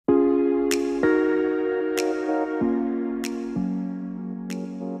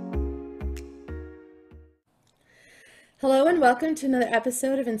Hello and welcome to another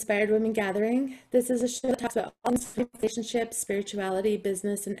episode of Inspired Women Gathering. This is a show that talks about all things relationships, spirituality,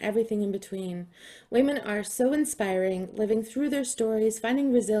 business, and everything in between. Women are so inspiring, living through their stories,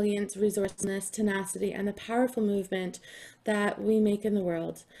 finding resilience, resourcefulness, tenacity, and the powerful movement that we make in the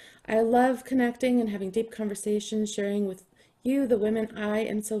world. I love connecting and having deep conversations, sharing with you, the women I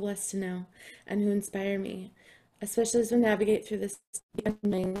am so blessed to know and who inspire me, especially as we navigate through this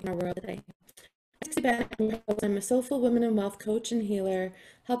in our world today. I'm a soulful women and wealth coach and healer,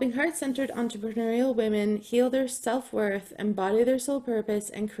 helping heart-centered entrepreneurial women heal their self-worth, embody their soul purpose,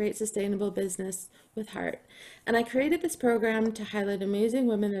 and create sustainable business with heart. And I created this program to highlight amazing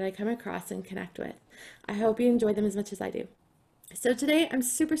women that I come across and connect with. I hope you enjoy them as much as I do. So today I'm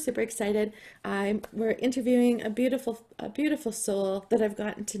super excited. We're interviewing a beautiful soul that I've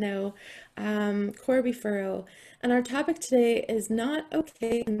gotten to know, Corby Furrow. And our topic today is not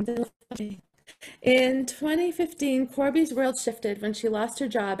okay until okay. In 2015, Corby's world shifted when she lost her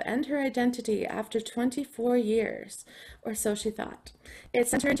job and her identity after 24 years, or so she thought. It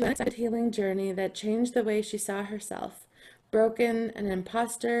sent her into an unexpected healing journey that changed the way she saw herself. Broken, an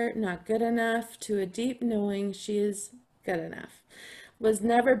imposter, not good enough, to a deep knowing she is good enough. Was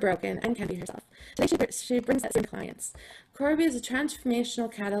never broken and can be herself. Today she brings that same clients. Corby is a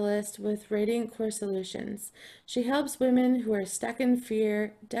transformational catalyst with Radiant Core Solutions. She helps women who are stuck in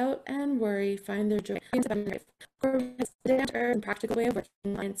fear, doubt, and worry find their joy. Corby has a down-to-earth and practical way of working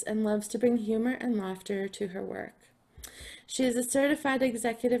with clients and loves to bring humor and laughter to her work. She is a certified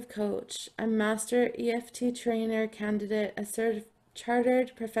executive coach, a master EFT trainer candidate, a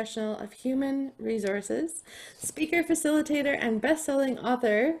chartered professional of human resources, speaker, facilitator, and best-selling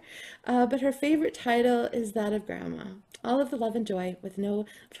author, but her favorite title is that of grandma. All of the love and joy with no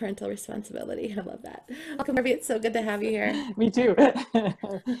parental responsibility. I love that. Welcome, Corby. It's so good to have you here. Me too.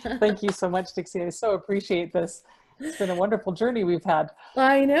 Thank you so much, Dixie. I so appreciate this. It's been a wonderful journey we've had. Well,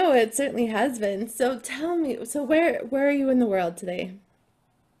 I know it certainly has been. So tell me, so where are you in the world today?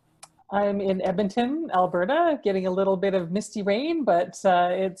 I'm in Edmonton, Alberta, getting a little bit of misty rain, but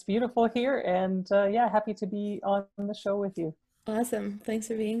it's beautiful here. And yeah, happy to be on the show with you. Awesome. Thanks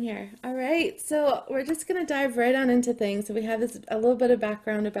for being here. All right. So we're just going to dive right on into things. So we have a little bit of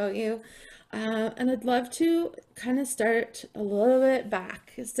background about you. And I'd love to kind of start a little bit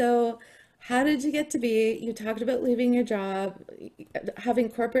back. So how did you get to be? You talked about leaving your job, having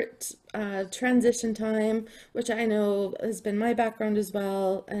corporate transition time, which I know has been my background as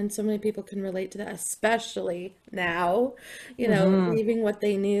well. And so many people can relate to that, especially now, Hmm. leaving what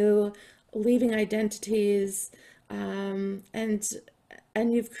they knew, leaving identities,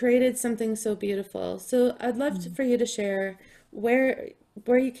 and you've created something so beautiful. So I'd love for you to share where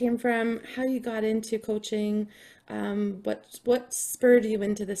you came from, how you got into coaching, what spurred you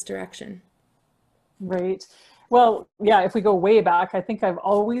into this direction. Right. Well, yeah, if we go way back, I think I've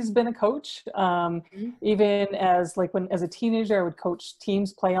always been a coach. Mhm. Even as as a teenager, I would coach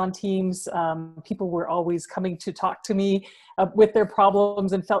teams, play on teams. People were always coming to talk to me with their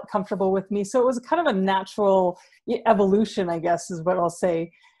problems and felt comfortable with me. So it was kind of a natural evolution, I guess, is what I'll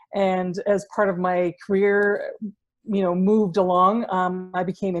say. And as part of my career, moved along, I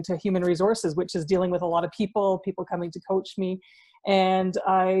became into human resources, which is dealing with a lot of people coming to coach me. And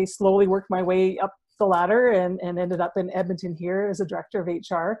I slowly worked my way up the ladder and ended up in Edmonton here as a director of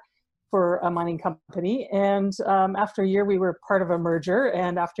HR for a mining company. And after a year, we were part of a merger.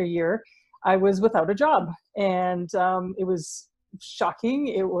 And after a year, I was without a job. And it was shocking.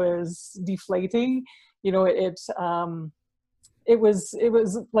 It was deflating. It was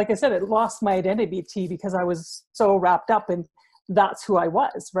like I said, it lost my identity because I was so wrapped up in that's who I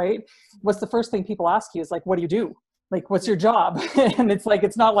was, right? What's the first thing people ask you is like, what do you do? Like, what's your job? And it's like,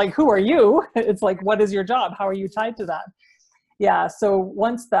 it's not like, who are you? It's like, what is your job? How are you tied to that? Yeah. So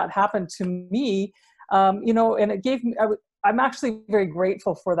once that happened to me, and it gave me, I'm actually very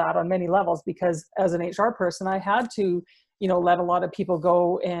grateful for that on many levels, because as an HR person, I had to, let a lot of people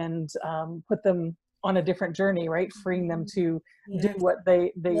go and put them on a different journey, right? Freeing them to do Yeah, what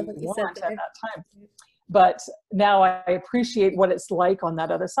they love what you said want at there. that time. But now I appreciate what it's like on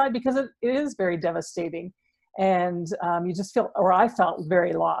that other side, because it is very devastating. And you just feel, or I felt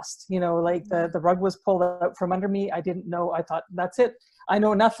very lost, like the rug was pulled out from under me. I didn't know. I thought, that's it. I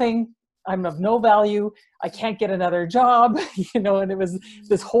know nothing. I'm of no value. I can't get another job, and it was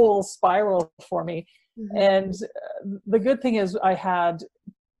this whole spiral for me. Mhm. And the good thing is I had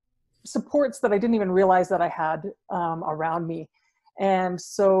supports that I didn't even realize that I had around me. And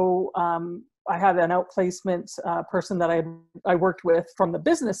so I had an outplacement person that I worked with from the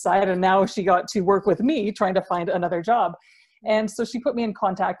business side, and now she got to work with me trying to find another job. And so she put me in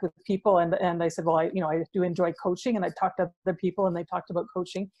contact with people, and I said, well, I do enjoy coaching, and I talked to other people and they talked about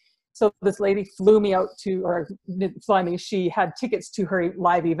coaching. So this lady flew me out to, or didn't fly me, she had tickets to her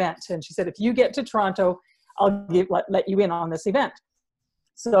live event. And she said, if you get to Toronto, I'll let you in on this event.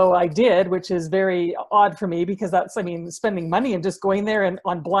 So I did, which is very odd for me because that's, spending money and just going there and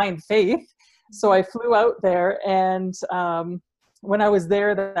on blind faith. So I flew out there, and when I was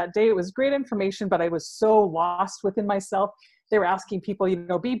there that day, it was great information, but I was so lost within myself. They were asking people,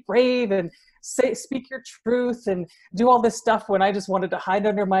 be brave and speak your truth and do all this stuff, when I just wanted to hide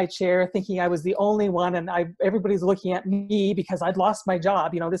under my chair thinking I was the only one, and everybody's looking at me because I'd lost my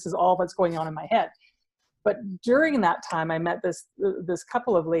job. This is all that's going on in my head. But during that time, I met this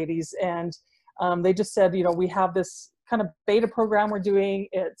couple of ladies, and they just said, we have this kind of beta program we're doing.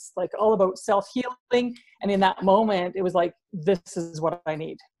 It's like all about self-healing. And in that moment, it was like, this is what I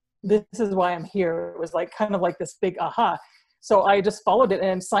need. This is why I'm here. It was like kind of like this big aha. So I just followed it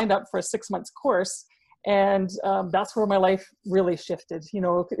and signed up for a 6-month course. And that's where my life really shifted.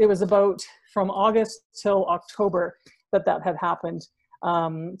 It was about from August till October that had happened.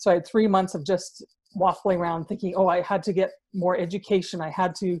 So I had 3 months of just waffling around thinking, I had to get more education. I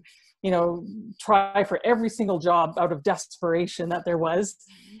had to, try for every single job out of desperation that there was,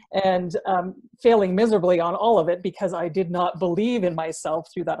 and failing miserably on all of it because I did not believe in myself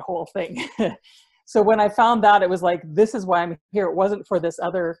through that whole thing. So when I found that, it was like, this is why I'm here. It wasn't for this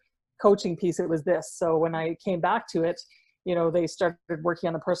other coaching piece. It was this. So when I came back to it, they started working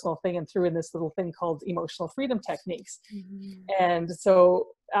on the personal thing and threw in this little thing called emotional freedom techniques. Mm-hmm. And so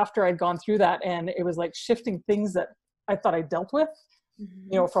after I'd gone through that, and it was like shifting things that I thought I dealt with,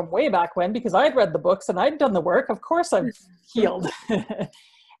 mm-hmm. From way back when, because I'd read the books and I'd done the work. Of course I've healed.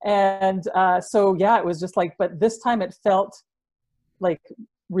 And so, yeah, it was just like, but this time it felt like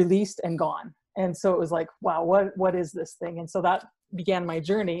released and gone. And so it was like, wow, what is this thing? And so that began my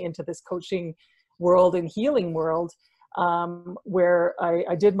journey into this coaching world and healing world, where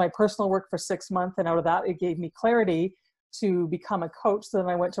I did my personal work for 6 months. And out of that, it gave me clarity to become a coach. So then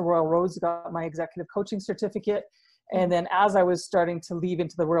I went to Royal Roads, got my executive coaching certificate. And then as I was starting to leave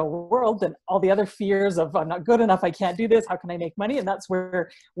into the real world, then all the other fears of I'm not good enough, I can't do this, how can I make money? And that's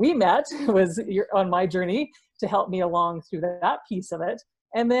where we met, was on my journey to help me along through that piece of it.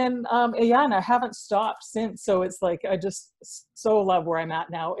 And then, and I haven't stopped since. So it's like, I just so love where I'm at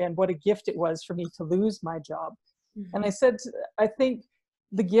now, and what a gift it was for me to lose my job. Mm-hmm. And I said, I think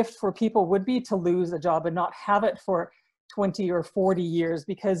the gift for people would be to lose a job and not have it for 20 or 40 years,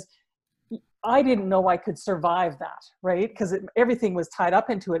 because I didn't know I could survive that, right? Because everything was tied up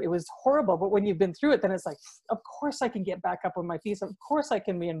into it. It was horrible. But when you've been through it, then it's like, of course I can get back up on my feet. Of course I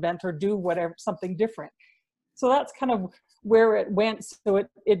can reinvent or do whatever, something different. So that's kind of where it went. So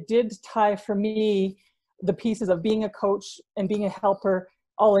it did tie for me the pieces of being a coach and being a helper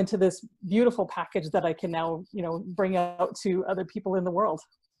all into this beautiful package that I can now, bring out to other people in the world.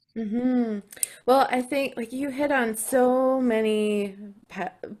 Mm-hmm. Well, I think like you hit on so many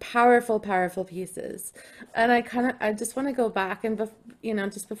powerful, powerful pieces. And I just want to go back and,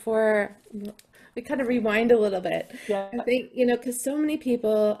 just before we kind of rewind a little bit. Yeah. I think, because so many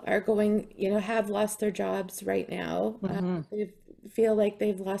people are going, have lost their jobs right now. Mm-hmm. They feel like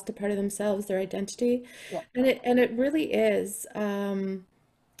they've lost a part of themselves, their identity. Yeah. And it really is.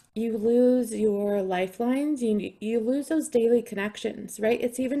 You lose your lifelines, you lose those daily connections, right?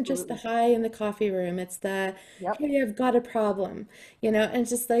 It's even just the hi in the coffee room. It's the, Yep. hey, I've got a problem, and it's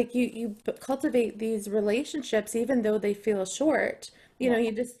just like you cultivate these relationships, even though they feel short.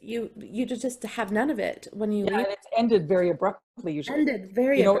 You just have none of it when you Yeah, leave. and it's ended very abruptly usually. Ended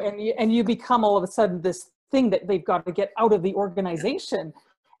very abruptly. And you become all of a sudden this thing that they've got to get out of the organization.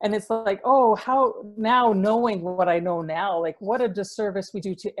 And it's like, oh, how now, knowing what I know now, like what a disservice we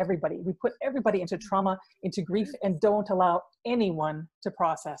do to everybody. We put everybody into trauma, into grief, and don't allow anyone to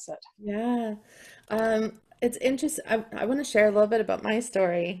process it. Yeah. It's interesting. I want to share a little bit about my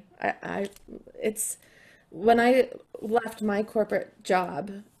story. It's when I left my corporate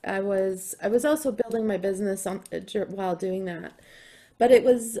job, I was also building my business while doing that. But it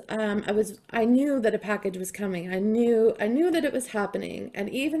was, I knew that a package was coming. I knew that it was happening. And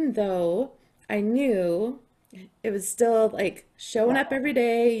even though I knew, it was still like showing up every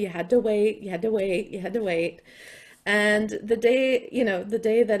day, you had to wait, you had to wait, you had to wait. And the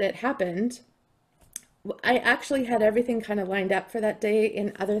day that it happened, I actually had everything kind of lined up for that day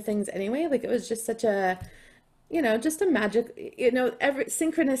in other things anyway. Like it was just such a, just a magic, every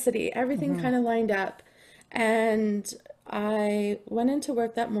synchronicity, everything Mm-hmm. kind of lined up. And I went into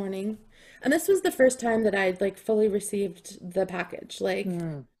work that morning, and this was the first time that I'd like fully received the package. Like,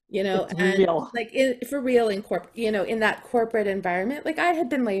 It's and real. like for real in in that corporate environment, like I had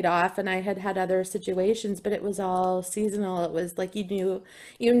been laid off and I had had other situations, but it was all seasonal. It was like you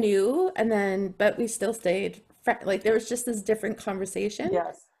knew, and then, but we still stayed, like there was just this different conversation.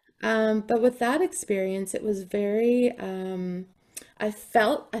 Yes. But with that experience, it was very, I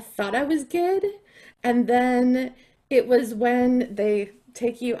thought I was good. And then it was when they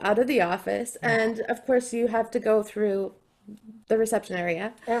take you out of the office, and of course, you have to go through the reception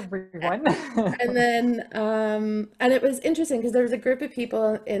area. Everyone. And then, and it was interesting because there was a group of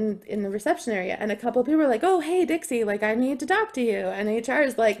people in the reception area, and a couple of people were like, "Oh, hey, Dixie, like I need to talk to you." And HR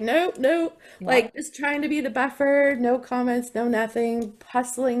is like, "No, no," Yeah. like just trying to be the buffer, no comments, no nothing,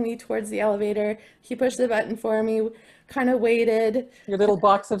 hustling me towards the elevator. He pushed the button for me, kind of waited. Your little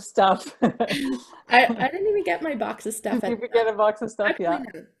box of stuff. I didn't even get my box of stuff You at could get a box of stuff, actually yeah.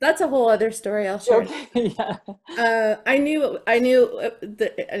 no. That's a whole other story I'll share. Okay, yeah. I knew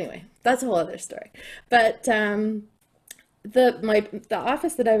anyway, that's a whole other story. But the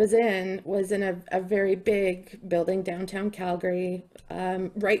office that I was in was in a very big building downtown Calgary,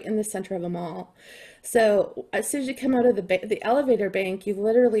 right in the center of a mall. So as soon as you come out of the elevator bank, you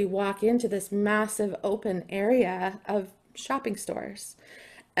literally walk into this massive open area of shopping stores.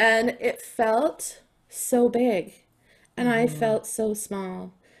 And it felt so big, and I Hmm. felt so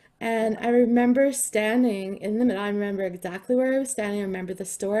small. And Yeah. I remember standing in the middle. I remember exactly where I was standing. I remember the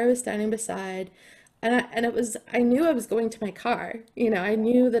store I was standing beside. And it was, I knew I was going to my car. I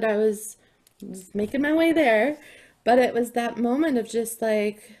knew that I was making my way there. But it was that moment of just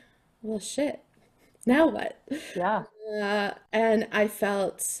like, well, shit, now what? Yeah. And I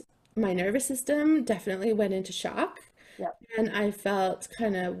felt my nervous system definitely went into shock. Yeah. And I felt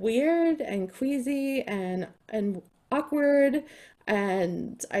kind of weird and queasy and awkward.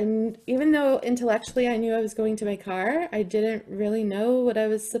 And even though intellectually I knew I was going to my car, I didn't really know what I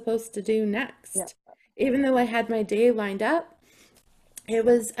was supposed to do Yeah. next. Even though I had my day lined up, it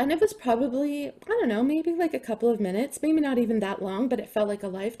was probably, I don't know, maybe like a couple of minutes, maybe not even that long, but it felt like a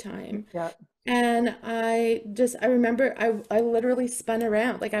lifetime. Yeah. And I remember I literally spun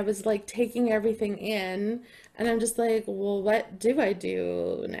around. Like I was like taking everything in, and I'm just like, well, what do I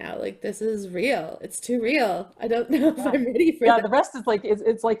do now? Like this is real. It's too real. I don't know if Yeah. I'm ready for Yeah. that. The rest is like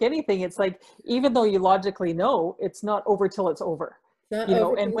it's like anything. It's like even though you logically know, it's not over till it's over. It's not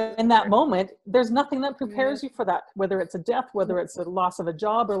over And till it's when in that over. moment, there's nothing that Yeah. prepares you for that, whether it's a death, whether it's a loss of a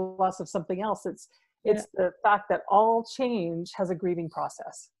job or loss of something else. Yeah, It's the fact that all change has a grieving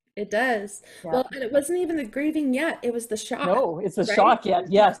process. it does. Yeah. Well, and it wasn't even the grieving yet. It was the shock, No, it's a right? shock yet.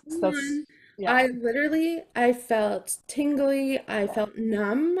 It was Yes, full that's on. yeah. I felt tingly. I Yeah. felt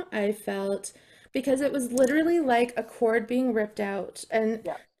numb. I felt, because it was literally like a cord being ripped out, and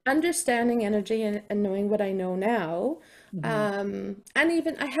Yeah. understanding energy and knowing what I know now. Hmm. And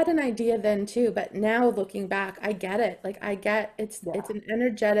even I had an idea then too, but now looking back, I get it. Like I get it's Yeah. an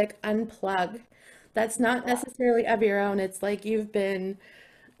energetic unplug that's not Yeah. necessarily of your own. It's like you've been,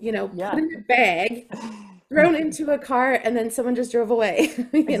 put Yeah. in a bag, thrown into a car, and then someone just drove away,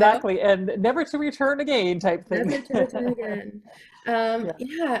 Exactly. And never to return again type thing. never to return again. Yeah.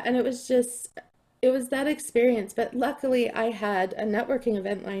 Yeah, and it was that experience. But luckily, I had a networking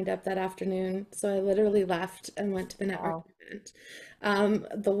event lined up that afternoon, so I literally left and went to the networking Wow. event.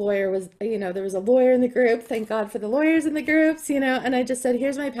 The lawyer was, there was a lawyer in the group. Thank God for the lawyers in the groups, and I just said,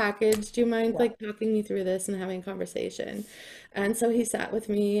 "Here's my package. Do you mind Yeah. like talking me through this and having a conversation?" And so he sat with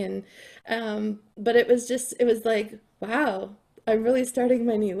me, and but it was like, wow, I'm really starting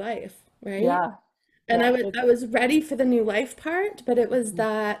my new life, right? Yeah. And Yeah. I was ready for the new life part, but it was Mhm.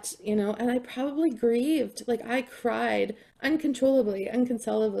 that, and I probably grieved. Like I cried uncontrollably,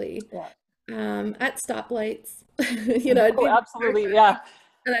 unconsolably, Yeah. at stoplights. I'd Oh, be in the car absolutely. Yeah.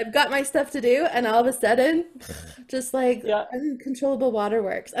 and I've got my stuff to do, and all of a sudden, just like Yeah. uncontrollable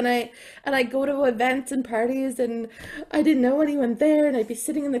waterworks. And I go to events and parties, and I didn't know anyone there, and I'd be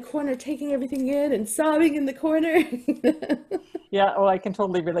sitting in the corner taking everything in and sobbing in the corner. Yeah. Oh, I can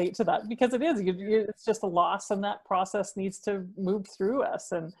totally relate to that because it is, it's just a loss and that process needs to move through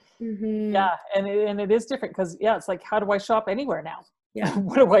us. And Hmm. yeah, and it is different because yeah, it's like, how do I shop anywhere now? Yeah.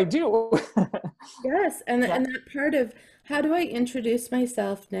 What do I do? Yes, and Yeah. and that part of how do I introduce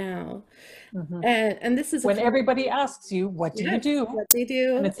myself now? Hmm. And this is a When everybody conversation. asks you, what do you Yes, do? what they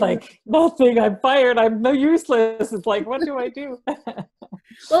And do. it's like, nothing, I'm fired, I'm no useless. It's like, what do I do?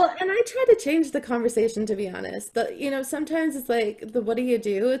 Well, and I try to change the conversation, to be honest. Sometimes it's like the what do you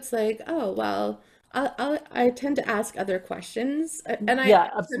do? It's like, oh well, I tend to ask other questions, and I Yeah,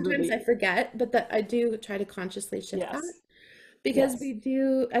 sometimes I absolutely. forget, but that I do try to consciously shift that. Yes. Because Yes. we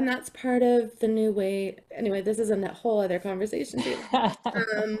do, and that's part of the new way. Anyway, this is a whole other conversation too.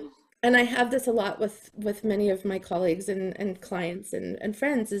 And I have this a lot with many of my colleagues and clients and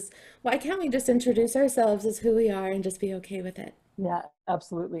friends is why can't we just introduce ourselves as who we are and just be okay with it? Yeah,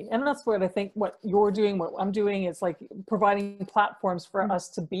 absolutely. And that's what I think what you're doing, what I'm doing is like providing platforms for us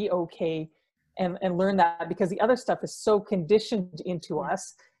to be okay and learn that, because the other stuff is so conditioned into Yeah.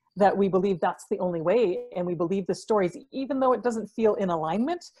 us that we believe that's the only way. And we believe the stories, even though it doesn't feel in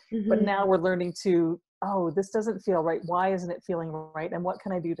alignment, but Hmm. now we're learning to, oh, this doesn't feel right. Why isn't it feeling right? And what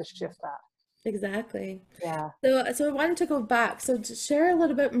can I do to shift that? Exactly. Yeah. So I wanted to go back. So to share a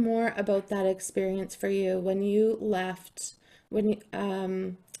little bit more about that experience for you when you left, when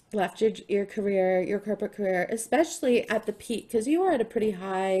you left your career, your corporate career, especially at the peak, because you were at a pretty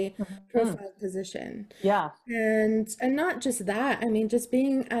high Mhm. profile position. Yeah. And not just that, I mean, just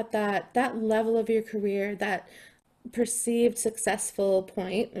being at that level of your career, that perceived successful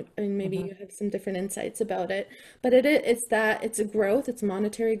point. I mean, maybe Hmm. you have some different insights about it, but it's that it's a growth, it's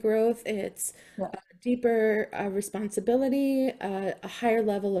monetary growth, it's Yeah. a deeper responsibility, a higher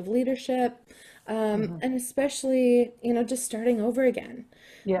level of leadership, Hmm. and especially, just starting over again.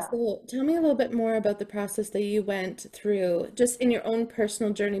 Yeah. So tell me a little bit more about the process that you went through, just in your own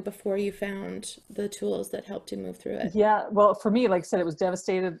personal journey before you found the tools that helped you move through it. Yeah, well, for me, like I said, it was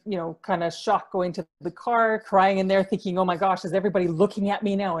devastated, kind of shocked going to the car, crying in there, thinking, oh my gosh, is everybody looking at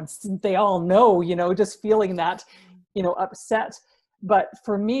me now? And they all know, just feeling that, upset. But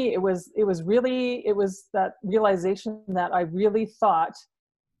for me, it was that realization that I really thought,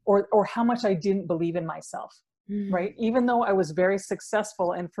 or how much I didn't believe in myself, Mm, right? Even though I was very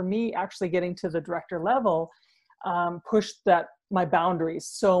successful. And for me, actually getting to the director level pushed that my boundaries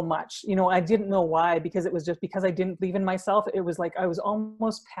so much. I didn't know why, because it was just because I didn't believe in myself. It was like I was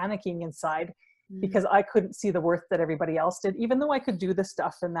almost panicking inside mm, because I couldn't see the worth that everybody else did, even though I could do the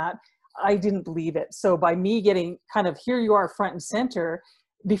stuff and that I didn't believe it. So by me getting kind of, here you are front and center,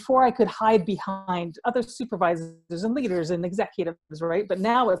 before I could hide behind other supervisors and leaders and executives, right? But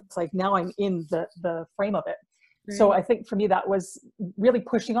now it's like, now I'm in the frame of it. So right. I think for me, that was really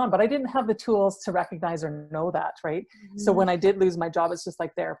pushing on, but I didn't have the tools to recognize or know that, right? So Mhm. when I did lose my job, it's just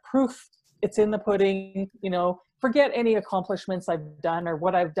like, there, proof, it's in the pudding, forget any accomplishments I've done or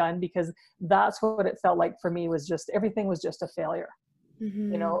what I've done, because that's what it felt like for me, was just, everything was just a failure,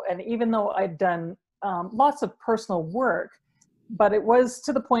 Mhm. and even though I'd done lots of personal work, but it was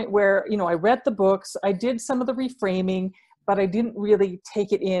to the point where, I read the books, I did some of the reframing, but I didn't really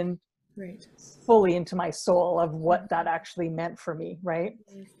take it in Right. fully into my soul of what that Mhm. actually meant for me, right?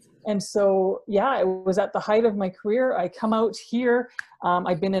 Yes. And so, yeah, it was at the height of my career. I come out here.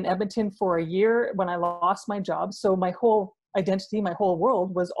 I've been in Edmonton for a year when I lost my job. So my whole identity, my whole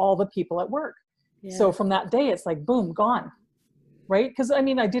world was all the people at work. So Yeah. from that day, it's like, boom, gone, right? Because I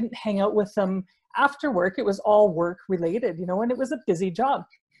mean, I didn't hang out with them after work. It was all work related, and it was a busy job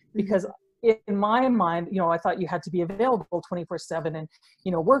because Mhm. in my mind, I thought you had to be available 24/7 and,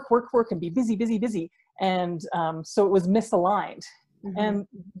 work, work, work, and be busy, busy, busy. And so it was misaligned. Mhm. And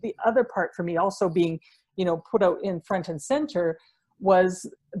the other part for me also being, put out in front and center was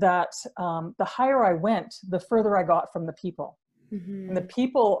that the higher I went, the further I got from the people, and the Mhm.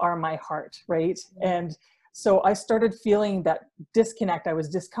 people are my heart, right? Yeah. And so I started feeling that disconnect. I was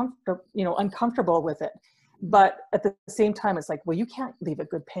uncomfortable with it. But at the same time, it's like, well, you can't leave a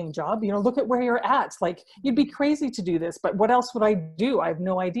good paying job. Look at where you're at. Like, you'd be crazy to do this, but what else would I do? I have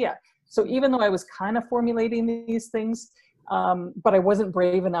no idea. So even though I was kind of formulating these things, but I wasn't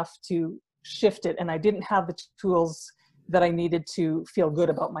brave enough to shift it. And I didn't have the tools that I needed to feel good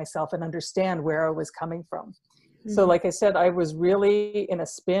about myself and understand where I was coming from. So Mhm. like I said, I was really in a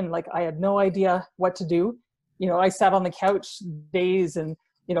spin. Like, I had no idea what to do. I sat on the couch days and,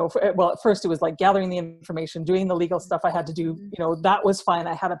 well, at first it was like gathering the information, doing the legal stuff I had to do. Mhm. That was fine.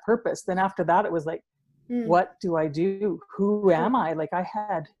 I had a purpose. Then after that, it was like, Mm. what do I do? Who am I? Like, I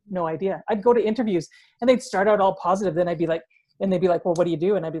had no idea. I'd go to interviews and they'd start out all positive. Then and they'd be like, well, what do you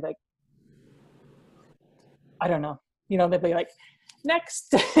do? And I'd be like, I don't know. They'd be like, next.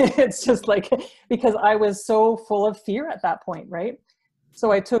 It's just like, because I was so full of fear at that point, right?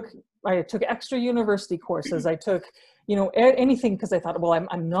 So I took extra university courses. I took, anything, because I thought, well,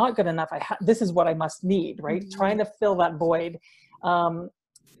 I'm not good enough. This is what I must need, right? Mhm. Trying to fill that void. Um,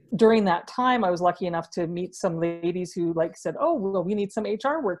 During that time, I was lucky enough to meet some ladies who like said, oh, well, we need some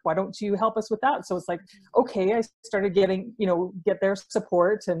HR work. Why don't you help us with that? So it's like, okay, I started getting, get their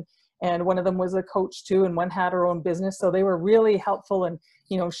support. And one of them was a coach too, and one had her own business. So they were really helpful in,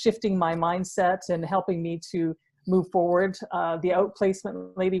 shifting my mindset and helping me to move forward. The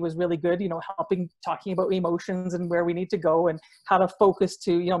outplacement lady was really good, talking about emotions and where we need to go and how to focus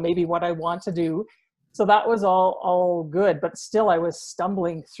to, maybe what I want to do. So that was all good, but still I was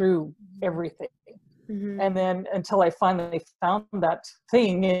stumbling through everything. Mm-hmm. And then until I finally found that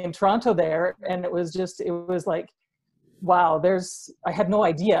thing in Toronto there, and it was like, wow, I had no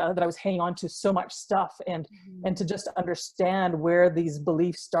idea that I was hanging on to so much stuff, and to just understand where these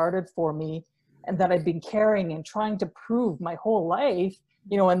beliefs started for me, and that I'd been carrying and trying to prove my whole life,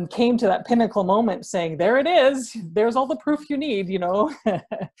 and came to that pinnacle moment saying, there it is, there's all the proof you need,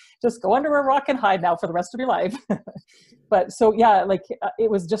 just go under a rock and hide now for the rest of your life. But so, yeah, like it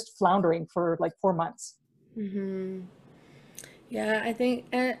was just floundering for like 4 months. Mm-hmm. Yeah, I think,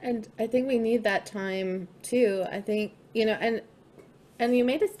 and I think we need that time too. I think, and you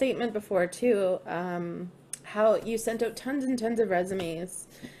made a statement before too, how you sent out tons and tons of resumes.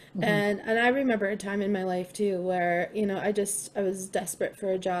 Mm-hmm. And I remember a time in my life too where, I was desperate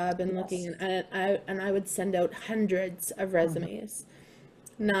for a job and looking, Yes. and I would send out hundreds of Mm-hmm. resumes,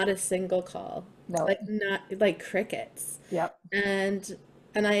 not a single call, No. like not like crickets. Yep. And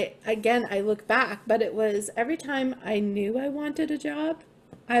I look back, but it was every time I knew I wanted a job,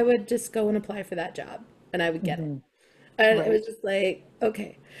 I would just go and apply for that job and I would get it. Mm-hmm. And it was Right. just like,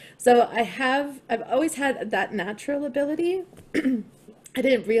 okay. So I've always had that natural ability. I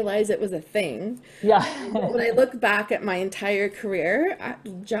didn't realize it was a thing. Yeah. But when I look back at my entire career,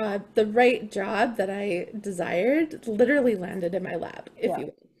 the right job that I desired literally landed in my lap, if Yeah. you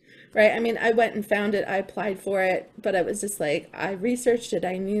will. Right? I mean, I went and found it, I applied for it, but I was just like, I researched it,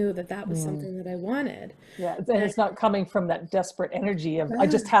 I knew that that was Mm. something that I wanted. Yeah, and And it's not coming from that desperate energy of I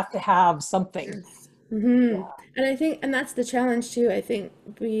just yeah, have to have something. yes. Hmm. Yeah. And I think, and that's the challenge too. I think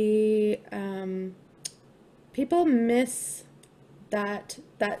people miss that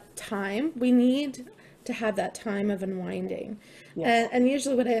time. We need to have that time of unwinding. Yes. And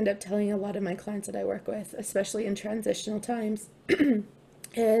usually what I end up telling a lot of my clients that I work with, especially in transitional times,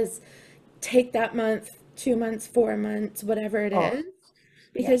 is take that month, 2 months, 4 months, whatever it Oh, is, yeah.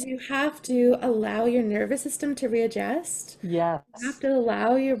 because you have to allow your nervous system to readjust. You have Yes. to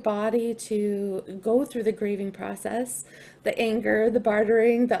allow your body to go through the grieving process, the anger, the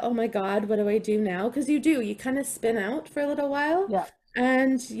bartering, the oh my God, what do I do now? Because you kind of spin out for a little while. Yeah.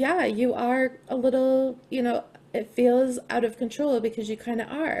 And yeah, you are a little, it feels out of control because you kind of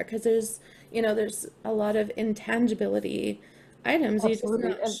are, because there's a lot of intangibility items. You're just Absolutely.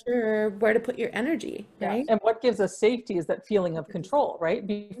 not sure where to put your energy, Yeah. right? And what gives us safety is that feeling of control, right?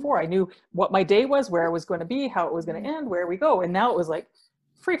 Before I knew what my day was, where I was going to be, how it was going to end, where we go. And now it was like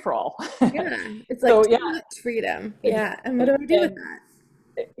free for all. Yeah, it's like So too yeah, much freedom. Yeah, and what do exactly. I do with And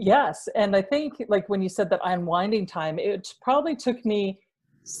that? yes. And I think like when you said that unwinding time, it probably took me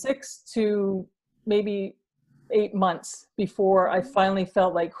 6 to maybe 8 months before I finally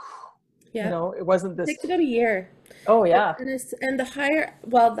felt like, Yeah, it wasn't this, takes about a year. oh yeah, And the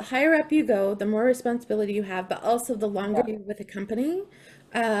higher up you go, the more responsibility you have, but also the longer yeah. you're with a company,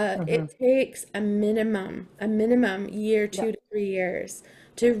 Hmm. it takes a minimum year, Yeah. 2 to 3 years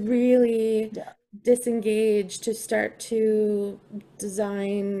to really Yeah. disengage, to start to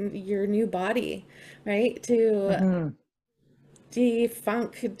design your new body, right? To Hmm.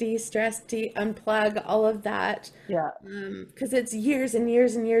 defunk, de-stress, unplug all of that, Yeah. because it's years and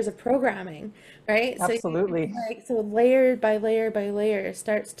years and years of programming, right? It's Absolutely. like so layer by layer by layer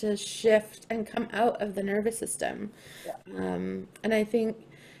starts to shift and come out of the nervous system. Yeah. And I think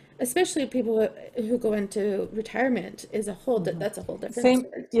especially people who go into retirement is Hmm. that's a whole different Same.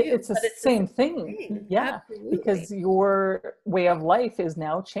 story too, It's the but it's the same same thing. thing. Yeah. Absolutely. Because your way of life is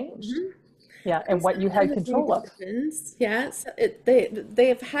now changed. Mhm. Yeah. And And what some you of them had have made control of. decisions. Yeah, so they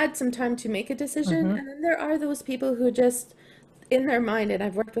have had some time to make a decision, Hmm. and then there are those people who just in their mind, and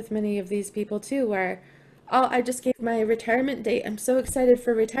I've worked with many of these people too, where oh, I just gave my retirement date. I'm so excited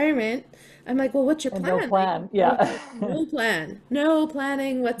for retirement. I'm like, well, what's your And no plan? Like, plan. Yeah. no plan, no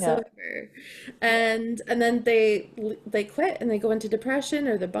planning Yeah. whatsoever. Yeah. And then they quit and they go into depression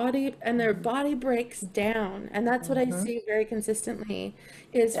or their Hmm. body breaks down. And that's what I Hmm. see very consistently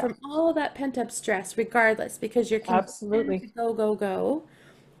is Yeah. from all that pent up stress, regardless, because you're continuing to Absolutely. go, go, go.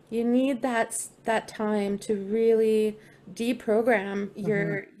 You need that time to really deprogram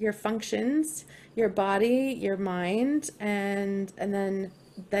Hmm. your functions, your body, your mind, and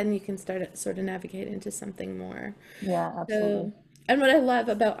then you can start to sort of navigate into something more. Yeah. So, Absolutely. and what I love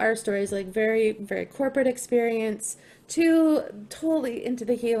about our story is like very, very corporate experience to totally into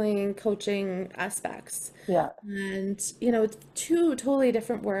the healing coaching aspects. Yeah. And it's two totally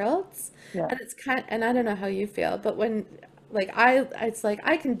different worlds. Yeah. And it's and I don't know how you feel, but when it's like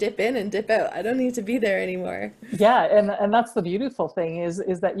I can dip in and dip out. I don't need to be there anymore. Yeah, and that's the beautiful thing is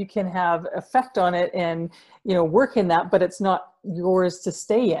that you can have effect on it and work in that, but it's not yours to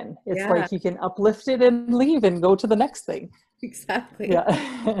stay in. It's Yeah, like you can uplift it and leave and go to the next thing. exactly.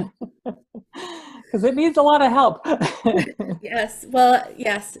 Yeah. Because it needs a lot of help. Yes. Well,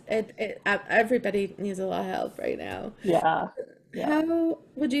 yes, everybody needs a lot of help right now. Yeah. Yeah. How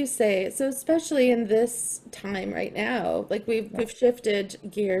would you say, so especially in this time right now, like Yeah. we've shifted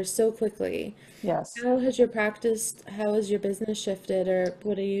gears so quickly. Yes. How has your business shifted, or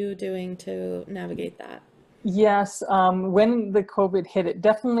what are you doing to navigate that? Yes, when the COVID hit, it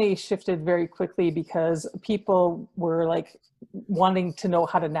definitely shifted very quickly because people were like wanting to know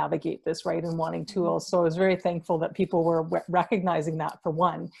how to navigate this, right? And wanting tools. So I was very thankful that people were recognizing that, for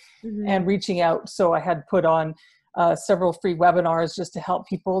one, Mm-hmm. and reaching out. So I had put on several free webinars just to help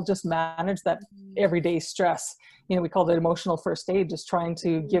people just manage that everyday stress. We called it emotional first aid, just trying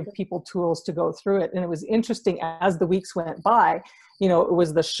to give people tools to go through it. And it was interesting as the weeks went by, it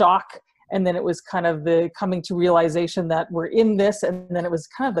was the shock, and then it was kind of the coming to realization that we're in this, and then it was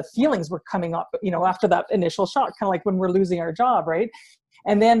kind of the feelings were coming up, after that initial shock, kind of like when we're losing our job, right?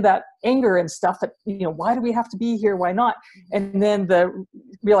 And then that anger and stuff that, why do we have to be here? Why not? And then the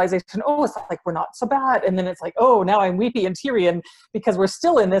realization, oh, it's like, we're not so bad. And then it's like, oh, now I'm weepy and teary, and because we're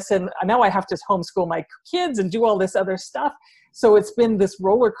still in this, and now I have to homeschool my kids and do all this other stuff. So it's been this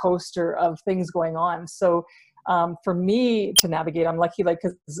roller coaster of things going on. So for me to navigate, I'm lucky, like,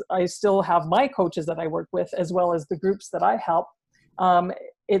 because I still have my coaches that I work with, as well as the groups that I help.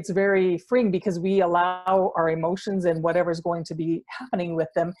 It's very freeing because we allow our emotions and whatever's going to be happening with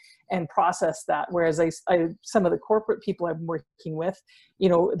them and process that. Whereas some of the corporate people I'm working with,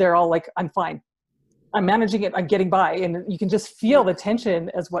 they're all like, I'm fine. I'm managing it. I'm getting by. And you can just feel the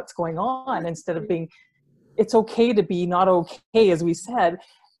tension as what's going on, instead of being, it's okay to be not okay, as we said,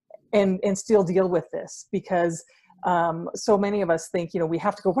 and still deal with this. Because so many of us think, we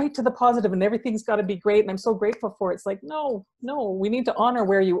have to go right to the positive and everything's got to be great, and I'm so grateful for it. It's like, no, we need to honor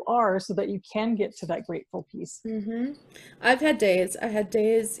where you are so that you can get to that grateful piece. Mm-hmm. I had days, Oh,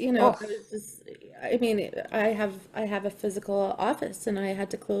 I was just, I mean, I have a physical office and I had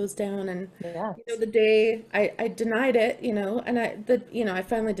to close down, and, yes. the day I denied it, and I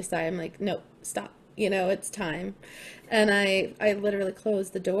finally decided, I'm like, no, stop, it's time. And I literally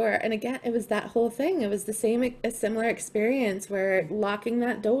closed the door. And again, it was that whole thing. It was a similar experience where locking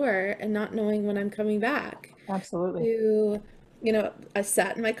that door and not knowing when I'm coming back Absolutely. to, I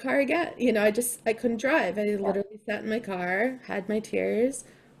sat in my car again. I couldn't drive. I Yeah. literally sat in my car, had my tears.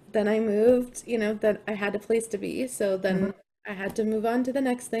 Then I moved, then I had a place to be. So Hmm. then I had to move on to the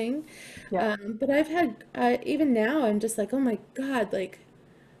next thing. Yeah. But even now, I'm just like, oh my God, like,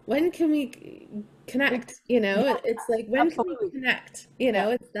 when can we connect? Yeah, It's like, when can we absolutely. connect?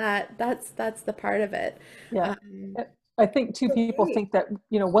 Yeah. It's that's the part of it. Yeah. Um, I think too, people okay. think that,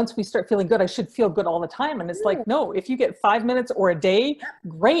 once we start feeling good, I should feel good all the time. And it's like, No. no, if you get 5 minutes or a day,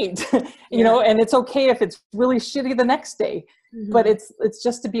 great. Yeah. And it's okay if it's really shitty the next day. But Hmm. it's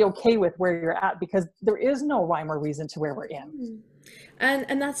just to be okay with where you're at, because there is no rhyme or reason to where we're in.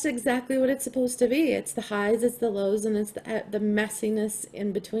 And that's exactly what it's supposed to be. It's the highs, it's the lows, and it's the messiness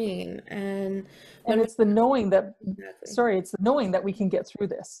in between. And And when we it's the knowing that, exactly. sorry, it's the knowing that we can get through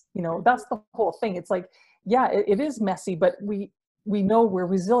this. That's the whole thing. It's like, yeah, it is messy, but we know we're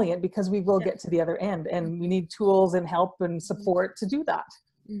resilient because we will get to the other end, and we need tools and help and support to do that.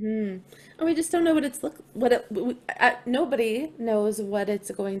 Hmm. And we just don't know what it's look what it nobody knows what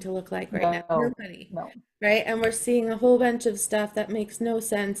it's going to look like right now. No, Nobody, no. right? And we're seeing a whole bunch of stuff that makes no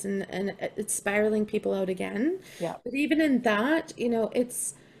sense, and it's spiraling people out again. Yeah. But even in that,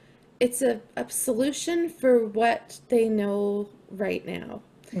 it's a solution for what they know right now.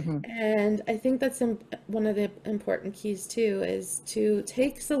 Hmm. And I think that's one of the important keys too, is to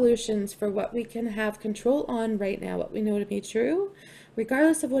take solutions for what we can have control on right now, what we know to be true,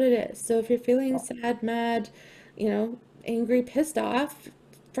 regardless of what it is. So if you're feeling Yeah. sad, mad, angry, pissed off,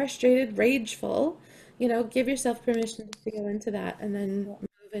 frustrated, rageful, give yourself permission to feel into that and then Yeah.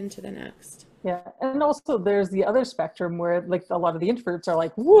 move into the next. Yeah. And also there's the other spectrum where, like, a lot of the introverts are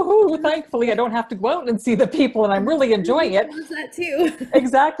like, woohoo, thankfully I don't have to go out and see the people and I'm really enjoying it. There's that too.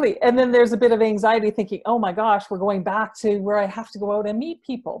 Exactly. And then there's a bit of anxiety thinking, oh my gosh, we're going back to where I have to go out and meet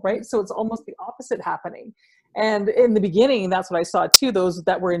people, right? So it's almost the opposite happening. And in the beginning, that's what I saw too. Those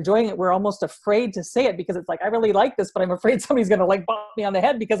that were enjoying it were almost afraid to say it, because it's like, I really like this, but I'm afraid somebody's going to like bop me on the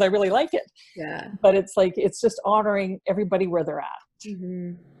head because I really like it. Yeah. But it's like, it's just honoring everybody where they're at.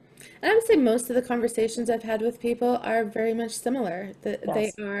 Hmm. And I would say most of the conversations I've had with people are very much similar. That they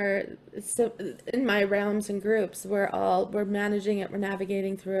Yes. are so in my realms and groups, we're managing it, we're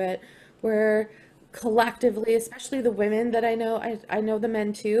navigating through it. We're collectively, especially the women that I know, I know the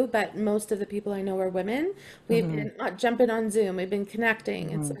men too, but most of the people I know are women. We've Hmm. been not jumping on Zoom, we've been connecting.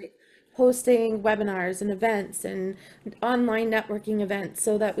 It's Hmm. like hosting webinars and events and online networking events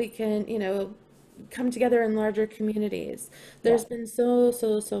so that we can, come together in larger communities. Yeah. There's been so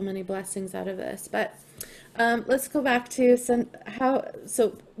many blessings out of this. But let's go back to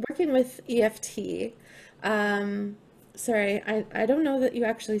so working with EFT. Um, sorry, I don't know that you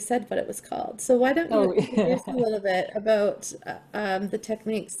actually said what it was called. So why don't you Oh, introduce a little bit about the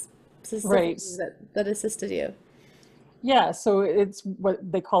techniques right. specifically that assisted you? Yeah, so it's what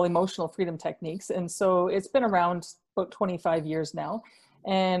they call emotional freedom techniques. And so it's been around about 25 years now.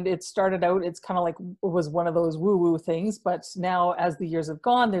 And it started out, it's kind of like it was one of those woo-woo things. But now, as the years have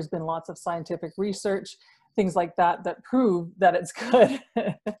gone, there's been lots of scientific research, things like that, that prove that it's good.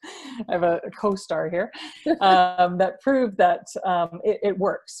 I have a co-star here that prove that it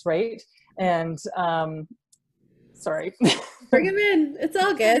works, right? And sorry. Bring them in. It's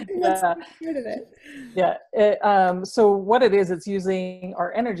all good. Let's Yeah. be part of it. Yeah. So what it is, it's using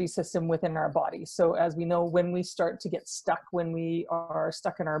our energy system within our body. So as we know, when we start to get stuck, when we are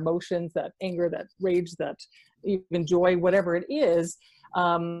stuck in our emotions, that anger, that rage, that even joy, whatever it is,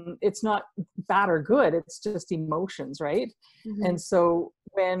 it's not bad or good. It's just emotions, right? Hmm. And so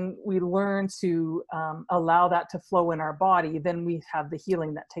when we learn to allow that to flow in our body, then we have the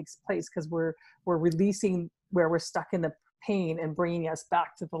healing that takes place because we're releasing where we're stuck in the pain and bringing us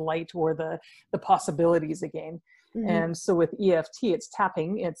back to the light or the possibilities again. Hmm. And so with EFT, it's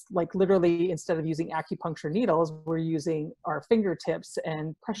tapping. It's like literally instead of using acupuncture needles, we're using our fingertips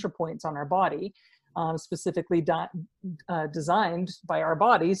and pressure points on our body, specifically designed by our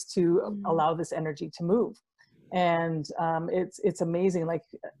bodies to allow this energy to move. And it's amazing. Like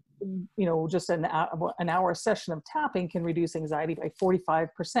just an hour session of tapping can reduce anxiety by 45%.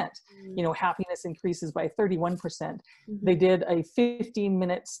 Happiness increases by 31%. They Hmm. did a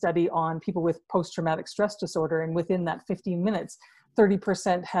 15-minute study on people with post-traumatic stress disorder, and within that 15 minutes,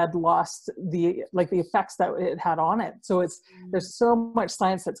 30% had lost the effects that it had on it. So there's so much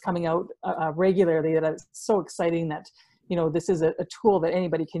science that's coming out regularly that it's so exciting that this is a tool that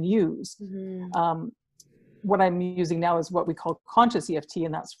anybody can use. Hmm. What I'm using now is what we call conscious EFT,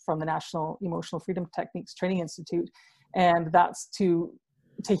 and that's from the National Emotional Freedom Techniques Training Institute. And that's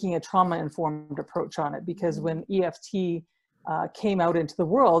taking a trauma-informed approach on it, because when EFT came out into the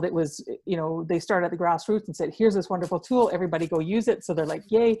world, it was, they started at the grassroots and said, here's this wonderful tool, everybody go use it. So they're like,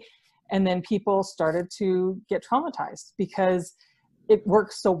 yay. And then people started to get traumatized because it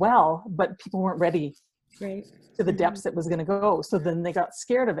works so well, but people weren't ready Right. to the Hmm. depths it was going to go. So then they got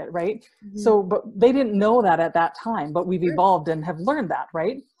scared of it, right? Hmm. So, but they didn't know that at that time, but we've evolved and have learned that,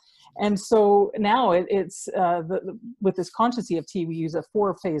 right? And so now it's with this conscious EFT, we use a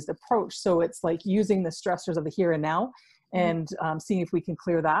 4-phased approach. So it's like using the stressors of the here and now and seeing if we can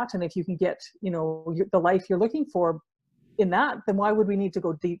clear that. And if you can get, the life you're looking for in that, then why would we need to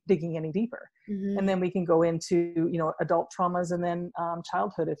go digging any deeper? And Hmm. then we can go into, adult traumas and then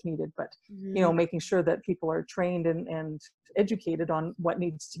childhood if needed. But, Hmm. making sure that people are trained and educated on what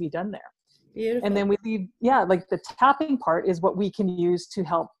needs to be done there. And Beautiful. then we leave, like the tapping part is what we can use to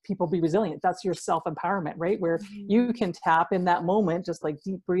help people be resilient. That's your self-empowerment, right? Where Hmm. you can tap in that moment, just like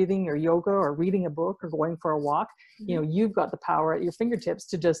deep breathing or yoga or reading a book or going for a walk. Hmm. You've got the power at your fingertips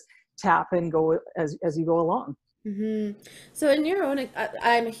to just tap and go as you go along. Hmm. So in your own,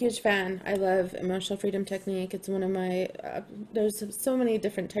 I'm a huge fan. I love emotional freedom technique. It's one of my, there's so many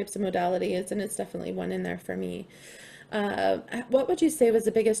different types of modalities, and it's definitely one in there for me. What would you say was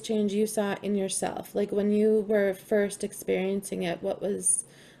the biggest change you saw in yourself? Like when you were first experiencing it, what was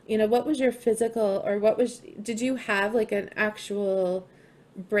your physical, or did you have like an actual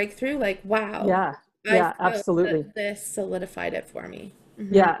breakthrough? Like, wow, Yeah, I yeah, feel absolutely. that this solidified it for me.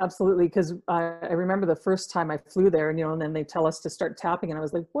 Hmm. Yeah, absolutely. Because I remember the first time I flew there, and then they tell us to start tapping, and I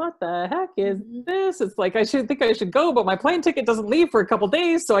was like, "What the heck is Hmm. this?" It's like I should go, but my plane ticket doesn't leave for a couple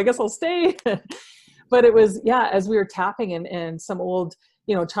days, so I guess I'll stay. But it was, as we were tapping, and some old,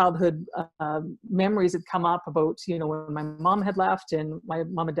 childhood memories had come up about, when my mom had left and my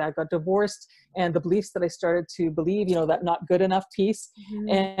mom and dad got divorced, and the beliefs that I started to believe, that not good enough piece, Hmm.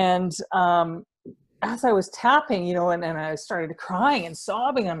 and as I was tapping, and I started crying and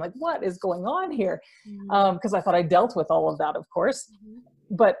sobbing. I'm like, what is going on here? Hmm. Because I thought I dealt with all of that, of course. Hmm.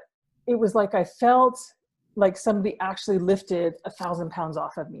 But it was like I felt like somebody actually lifted 1,000 pounds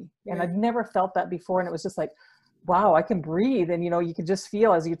off of me. And Right. I'd never felt that before. And it was just like, wow, I can breathe. And, you could just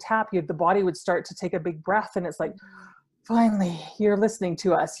feel as you tap, the body would start to take a big breath. And it's like, finally, you're listening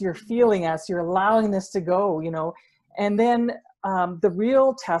to us, you're feeling us, you're allowing this to go. And then the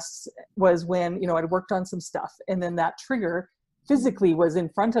real test was when, I'd worked on some stuff, and then that trigger physically was in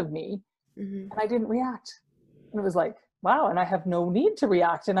front of me, Mm-hmm. and I didn't react. And it was like, wow, and I have no need to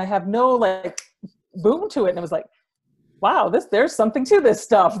react, and I have no like boom to it. And it was like, wow, there's something to this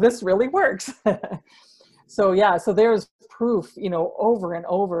stuff. This really works. So yeah, so there's proof, over and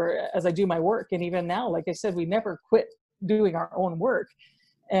over as I do my work. And even now, like I said, we never quit doing our own work.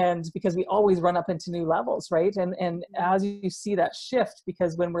 And because we always run up into new levels, right? And as you see that shift,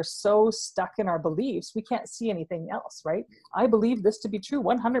 because when we're so stuck in our beliefs, we can't see anything else, right? I believe this to be true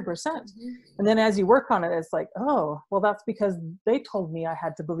 100%. And then as you work on it, it's like, oh, well, that's because they told me I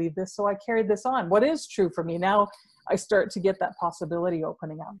had to believe this, so I carried this on. What is true for me? Now I start to get that possibility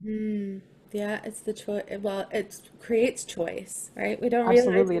opening up. Mm. Yeah, it's the choice. Well, it creates choice, right? We don't realize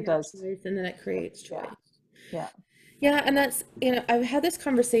Absolutely, we it have does. choice, and then it creates Yeah, choice. yeah. Yeah, and that's, I've had this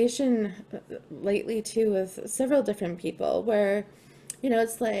conversation lately too with several different people where,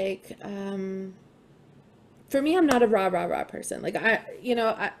 it's like, for me, I'm not a rah rah rah person. Like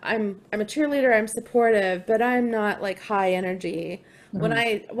I'm a cheerleader, I'm supportive, but I'm not like high energy. When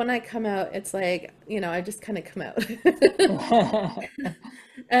Mhm. I come out, it's like, I just kind of come out. Yeah.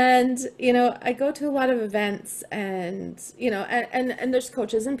 And, I go to a lot of events and, and there's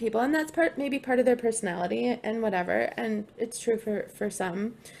coaches and people, and that's maybe part of their personality and whatever. And it's true for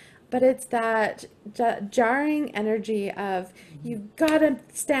some, but it's that jarring energy of you gotta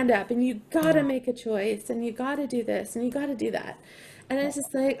stand up and you gotta make a choice and you gotta do this and you gotta do that. And it's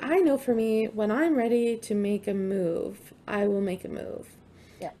just like, I know for me, when I'm ready to make a move, I will make a move.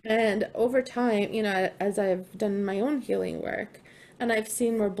 Yeah. And over time, as I've done my own healing work and I've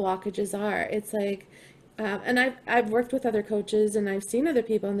seen where blockages are, it's like, and I've worked with other coaches and I've seen other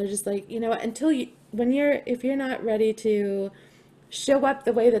people and they're just like, until if you're not ready to show up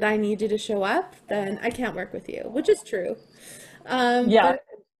the way that I need you to show up, then I can't work with you, which is true. Yeah. But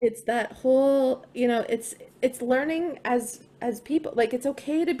it's that whole, it's learning as people, like it's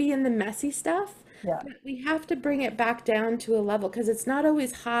okay to be in the messy stuff, Yeah. but we have to bring it back down to a level because it's not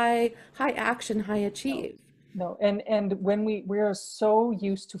always high action, high No, achieve. no. And when we're so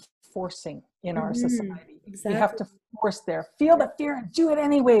used to forcing in our society, we have Exactly. to force there, feel the fear and do it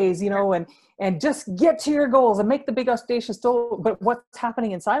anyways, Yeah. and just get to your goals and make the big audacious goal. But what's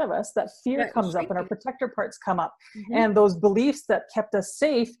happening inside of us, that fear Yeah, it's comes up and our shrinking. protector parts come up. Hmm. And those beliefs that kept us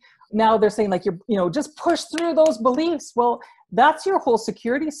safe, now they're saying like, just push through those beliefs. Well, that's your whole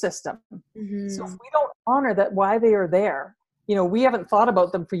security system. So if Hmm. we don't honor that, why they are there, we haven't thought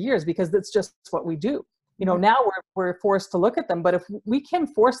about them for years because that's just what we do. Hmm. Now we're forced to look at them, but if we can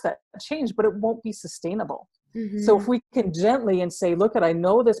force that change, but it won't be sustainable. So Hmm. if we can gently and say, look, I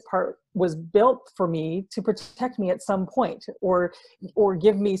know this part was built for me to protect me at some point, or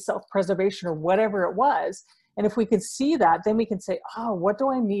give me self-preservation or whatever it was. And if we can see that, then we can say, oh, what do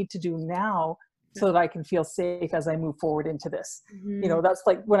I need to do now so that I can feel safe as I move forward into this? Hmm. That's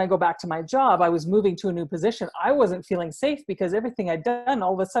like when I go back to my job, I was moving to a new position. I wasn't feeling safe because everything I'd done,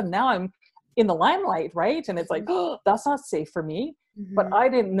 all of a sudden now I'm in the limelight, right? And it's like, oh, that's not safe for me. But Hmm. I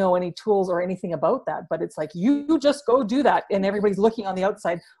didn't know any tools or anything about that. But it's like, you just go do that. And everybody's looking on the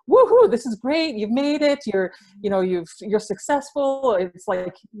outside, woohoo, this is great. You've made it. You're successful. It's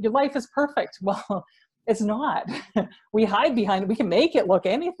like your life is perfect. Well, it's not. We hide behind it. We can make it look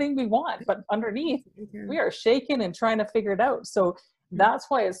anything we want, but underneath we are shaking and trying to figure it out. So that's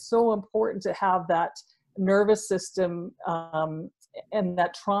why it's so important to have that nervous system, and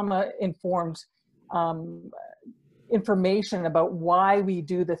that trauma informed um, information about why we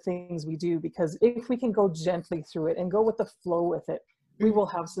do the things we do, because if we can go gently through it and go with the flow with it, we will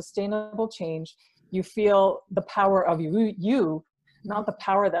have sustainable change. You feel the power of you, not the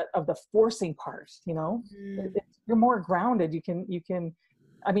power of the forcing part. You're more grounded. You can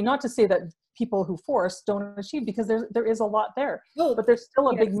I mean, not to say that people who force don't achieve, because there is a lot there, Oh, but there's still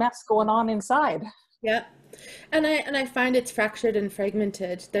a big yes. mess going on inside. Yeah. And I find it's fractured and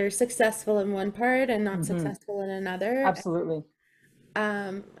fragmented. They're successful in one part and not Hmm. successful in another. Absolutely.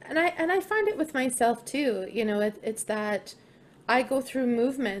 And I find it with myself too. It's that I go through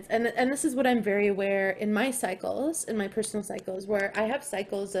movements, and this is what I'm very aware in my cycles, in my personal cycles, where I have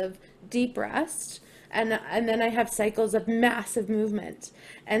cycles of deep rest, and then I have cycles of massive movement.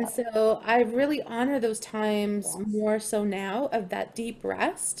 And so I really honor those times Yes. more so now of that deep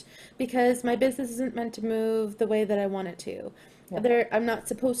rest because my business isn't meant to move the way that I want it to. Yeah. I'm not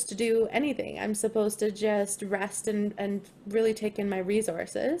supposed to do anything. I'm supposed to just rest and really take in my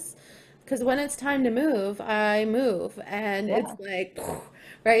resources because when it's time to move, I move, and it's Yeah. like,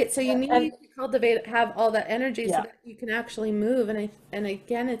 right? So you And need to cultivate, have all that energy so yeah, that you can actually move. And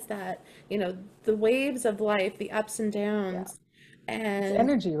again, it's that, the waves of life, the ups and yeah. downs, It's and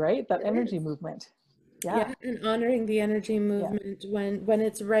energy, right? That it energy is. movement. Yeah. Yeah, and honoring the energy Yeah. movement when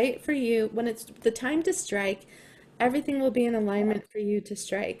it's right for you, when it's the time to strike, everything will be in Yeah. alignment for you to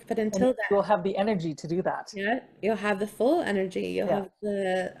strike. But And until you'll then, have the energy to do that. yeah, you'll have the full energy, you'll Yeah.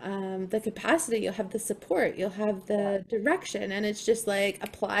 have the capacity, you'll have the support, you'll have Yeah. the direction, and it's just like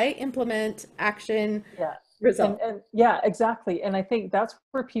apply, implement, action, Yeah. result. And yeah, exactly. And I think that's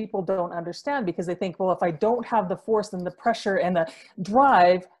where people don't understand, because they think, well, if I don't have the force and the pressure and the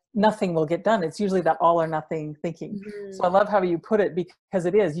drive, nothing will get done. It's usually that all or nothing thinking. So I Mhm. love how you put it, because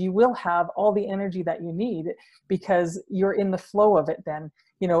it is, you will have all the energy that you need because you're in the flow of it then.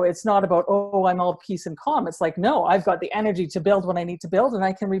 It's not about, oh, I'm all peace and calm. It's like, no, I've got the energy to build when I need to build, and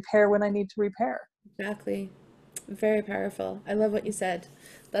I can repair when I need to repair. Exactly. Very powerful. I love what you said.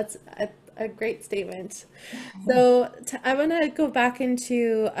 That's a great statement. So I want to go back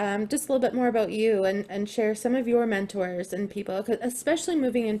into just a little bit more about you and share some of your mentors and people, 'cause especially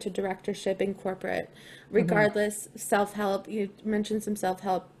moving into directorship in corporate, Hmm. regardless, self-help. You mentioned some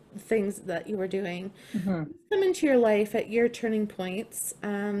self-help things that you were doing. Hmm. Come into your life at your turning points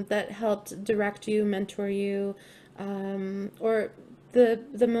that helped direct you, mentor you, or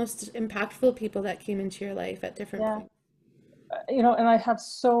the most impactful people that came into your life at different Yeah. points. And I have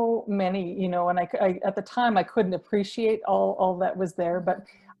so many, and I at the time I couldn't appreciate all that was there, but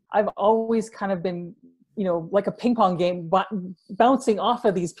I've always kind of been, like a ping pong game, but bouncing off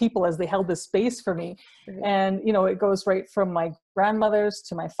of these people as they held this space for me. Right. And, it goes right from my grandmothers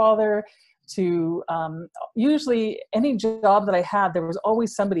to my father to usually any job that I had, there was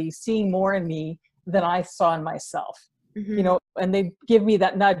always somebody seeing more in me than I saw in myself. Mm-hmm. And they'd give me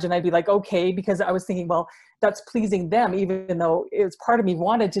that nudge and I'd be like, okay, because I was thinking, well, that's pleasing them, even though it was part of me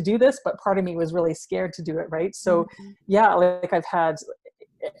wanted to do this, but part of me was really scared to do it. Right. So Mm-hmm. yeah, like I've had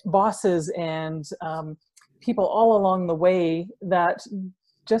bosses and people all along the way that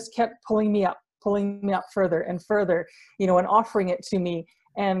just kept pulling me up further and further, and offering it to me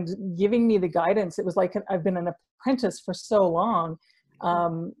and giving me the guidance. It was like I've been an apprentice for so long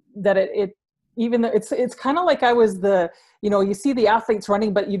that it even though it's kind of like I was you see the athletes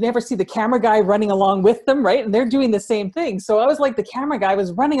running, but you never see the camera guy running along with them, right? And they're doing the same thing. So I was like the camera guy,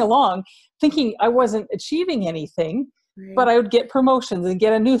 was running along thinking I wasn't achieving anything, but Right. I would get promotions and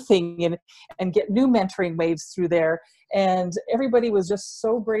get a new thing and get new mentoring waves through there. And everybody was just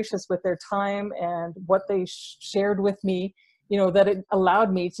so gracious with their time and what they shared with me, that it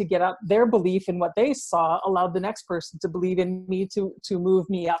allowed me to get up. Their belief in what they saw allowed the next person to believe in me to move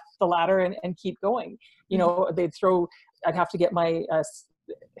me up the ladder and keep going. Mhm. I'd have to get my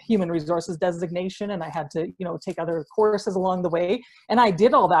human resources designation, and I had to, take other courses along the way. And I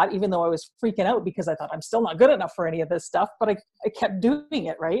did all that, even though I was freaking out because I thought I'm still not good enough for any of this stuff, but I kept doing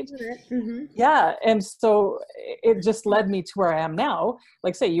it, right? Mm-hmm. Yeah. And so it just led me to where I am now.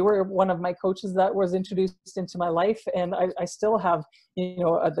 Like say, you were one of my coaches that was introduced into my life. And I still have,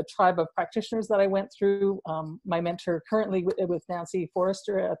 the tribe of practitioners that I went through. My mentor currently with Nancy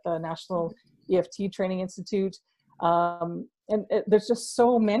Forrester at the National EFT Training Institute. And there's just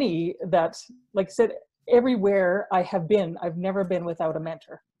so many that, like I said, everywhere I have been, I've never been without a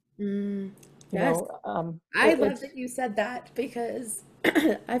mentor. Mm, You yes. know, I love that you said that because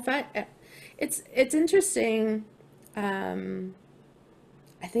I find it's interesting. Um,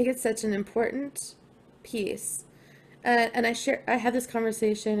 I think it's such an important piece. And I had this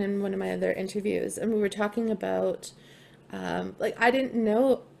conversation in one of my other interviews, and we were talking about like I didn't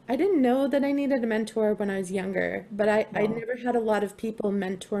know that I needed a mentor when I was younger, but I no, never had a lot of people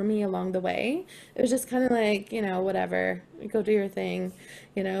mentor me along the way. It was just kind of like, whatever, go do your thing,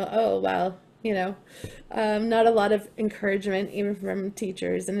 oh well, not a lot of encouragement even from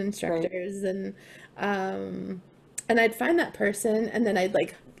teachers and right. instructors um and I'd find that person and then I'd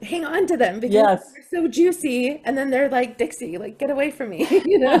like hang on to them because Yes. they're so juicy and then they're like Dixie, like get away from me, like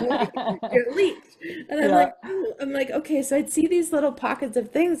you're leaked. And I'm Yeah. like, oh, I'm like, okay, so I'd see these little pockets of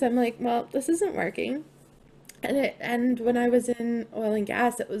things. I'm like, well, this isn't working. And when I was in oil and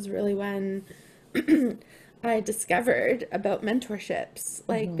gas, it was really when I discovered about mentorships,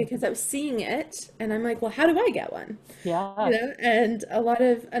 like Hmm. because I was seeing it and I'm like, well, how do I get one? Yeah. And a lot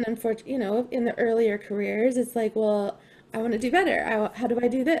of, and unfortunately, in the earlier careers, it's like, well, I want to do better. How do I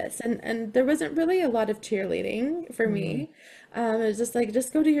do this? And there wasn't really a lot of cheerleading for Mm. me. It was just like,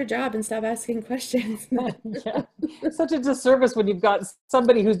 just go do your job and stop asking questions. Yeah. Such a disservice when you've got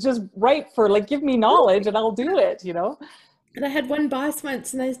somebody who's just ripe for like, give me knowledge and I'll do it, And I had one boss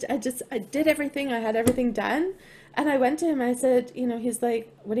once, and I did everything. I had everything done, and I went to him. I said, he's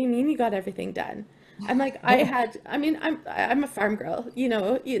like, "What do you mean you got everything done?" I'm like, I mean, I'm a farm girl.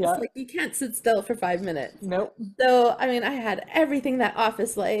 It's Yeah. like you can't sit still for 5 minutes. Nope. So, I mean, I had everything that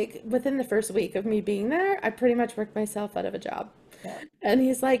office like within the first week of me being there. I pretty much worked myself out of a job. Yeah. And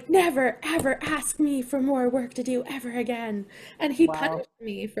he's like, never, ever ask me for more work to do ever again. And he Wow. punished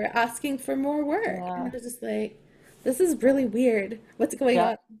me for asking for more work. And I Yeah. was just like, this is really weird. What's going Yeah.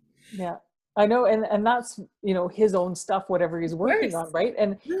 on? Yeah. I know, and that's, his own stuff, whatever he's Of working on, course. right?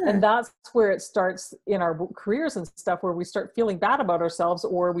 And Yeah. that's where it starts in our careers and stuff, where we start feeling bad about ourselves,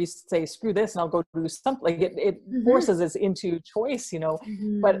 or we say, screw this, and I'll go do something. Like it Hmm. forces us into choice,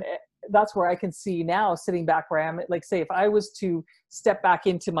 but Hmm. that's where I can see now, sitting back where I am, like, say, if I was to step back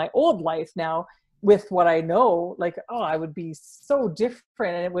into my old life now with what I know, like, oh, I would be so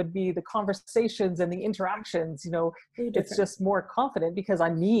different, and it would be the conversations and the interactions, So it's different. just more confident because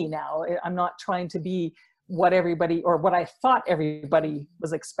I'm me now. I'm not trying to be what everybody, or what I thought everybody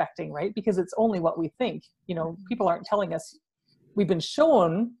was expecting, right? Because it's only what we think. People aren't telling us. We've been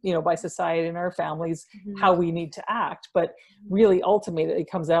shown, by society and our families, Hmm. how we need to act, but really ultimately it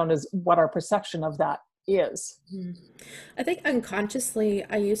comes down as what our perception of that is. Hmm. I think unconsciously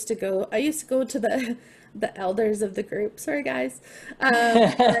I used to go to the the elders of the group. Sorry guys.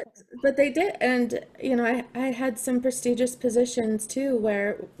 But they did, and I had some prestigious positions too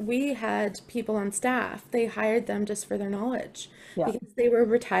where we had people on staff. They hired them just for their knowledge Yeah. because they were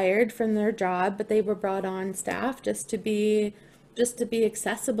retired from their job, but they were brought on staff just to be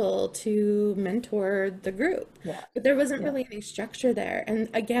accessible to mentor the group. Yeah. But there wasn't Yeah. really any structure there. And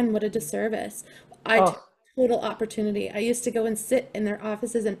again, what a disservice. I took Oh, total opportunity. I used to go and sit in their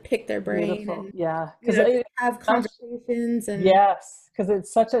offices and pick their brain beautiful. and, Yeah. Because just have conversations and yes, because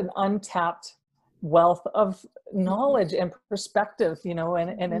it's such an untapped wealth of knowledge and perspective,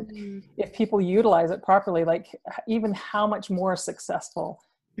 Mhm. if people utilize it properly, like, even how much more successful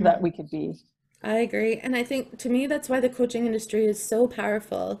that Mhm. we could be. I agree. And I think to me, that's why the coaching industry is so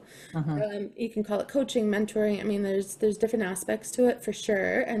powerful. Hmm. You can call it coaching, mentoring. I mean, there's different aspects to it for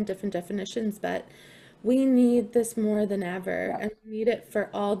sure and different definitions, but we need this more than ever, Yeah. and we need it for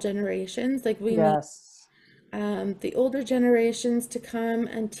all generations. Like we need Yes. the older generations to come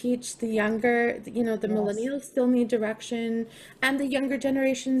and teach the younger, the Yes. millennials still need direction, and the younger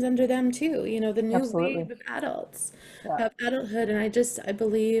generations under them too, the new Absolutely. wave of adults, Yeah. of adulthood. And I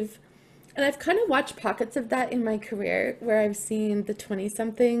believe, and I've kind of watched pockets of that in my career where I've seen the 20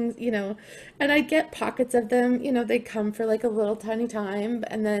 somethings, and I get pockets of them, they come for like a little tiny time.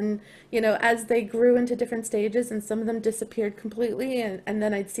 And then, as they grew into different stages, and some of them disappeared completely. And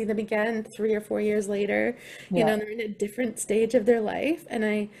then I'd see them again 3 or 4 years later, Yeah. and they're in a different stage of their life. And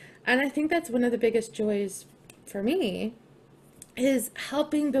I think that's one of the biggest joys for me is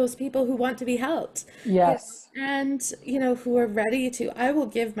helping those people who want to be helped, Yes. and who are ready to. I will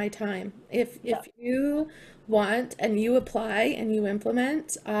give my time if Yeah. you want and you apply and you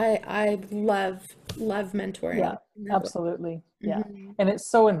implement. I love Yeah, mentoring in that way. absolutely. Yeah. Hmm. And it's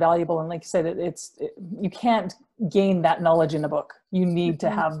so invaluable. And like you said, you can't gain that knowledge in a book. You need to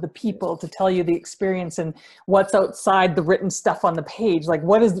have the people to tell you the experience and what's outside the written stuff on the page. Like,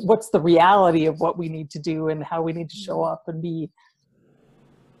 what's the reality of what we need to do and how we need to show up and be.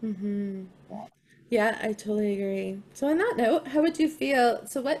 Hmm. Yeah. Yeah, I totally agree. So on that note, how would you feel?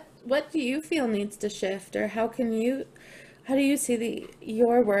 So what do you feel needs to shift, or how do you see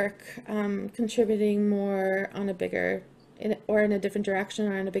your work contributing more on a bigger or in a different direction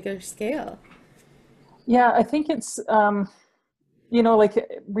or on a bigger scale? Yeah, I think it's, like,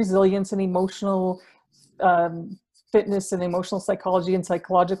 resilience and emotional um, fitness and emotional psychology and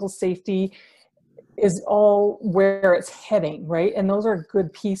psychological safety is all where it's heading, right? And those are a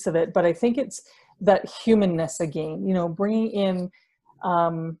good piece of it. But I think it's that humanness again, bringing in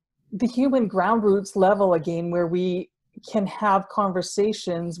um, the human ground roots level again, where we can have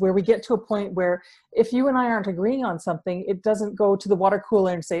conversations, where we get to a point where if you and I aren't agreeing on something, it doesn't go to the water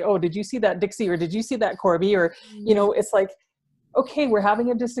cooler and say, oh, did you see that, Dixie? Or did you see that, Corby? Or, it's like, okay, we're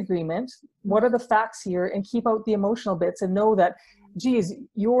having a disagreement. What are the facts here? And keep out the emotional bits and know that, geez,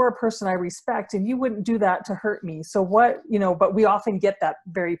 you're a person I respect and you wouldn't do that to hurt me. So what, but we often get that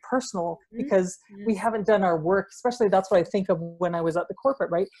very personal Mhm. because we Yes. haven't done our work. Especially that's what I think of when I was at the corporate,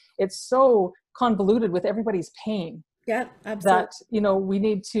 right? It's so convoluted with everybody's pain Yeah, that, absolutely. we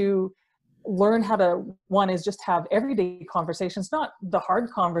need to learn how to, one is just have everyday conversations, not the hard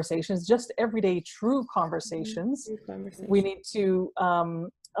conversations, just everyday true Mhm. conversations. Good We conversation. need to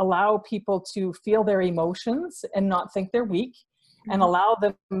allow people to feel their emotions and not think they're weak, and Mhm. allow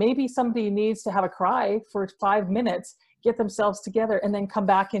them, maybe somebody needs to have a cry for 5 minutes. get themselves together, and then come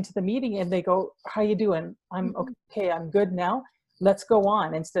back into the meeting and they go, how you doing? I'm okay, I'm good now. Let's go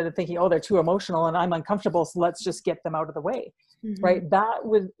on, instead of thinking, oh, they're too emotional and I'm uncomfortable, so let's just get them out of the way. Right? That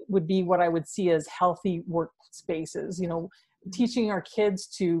would be what I would see as healthy work spaces, you know, teaching our kids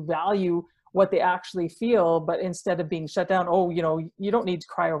to value what they actually feel, but instead of being shut down, oh, you know, you don't need to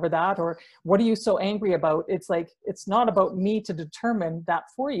cry over that, or what are you so angry about? It's like, it's not about me to determine that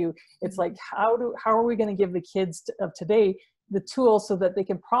for you. It's like, how are we going to give the kids of today the tools so that they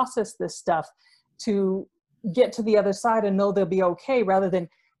can process this stuff to get to the other side and know they'll be okay, rather than,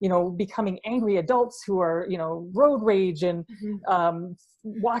 you know, becoming angry adults who are, you know, road rage and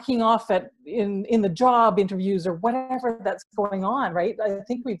walking off in the job interviews or whatever that's going on, right? I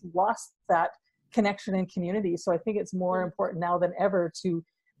think we've lost that connection and community. So I think it's more important now than ever to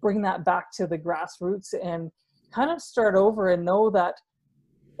bring that back to the grassroots and kind of start over, and know that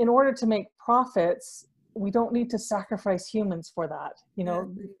in order to make profits, we don't need to sacrifice humans for that. You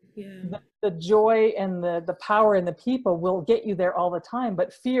know, the joy and the power in the people will get you there all the time,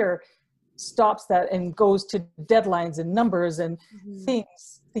 but fear stops that and goes to deadlines and numbers and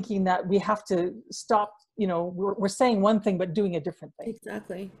things, thinking that we have to stop, you know, we're saying one thing but doing a different thing.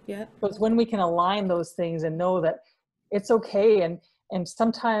 Exactly. Yeah. So it's when we can align those things and know that it's okay. And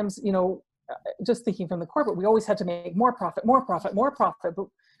sometimes, you know, just thinking from the corporate, we always had to make more profit, but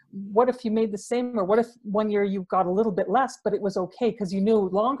what if you made the same? Or what if one year you got a little bit less, but it was okay because you knew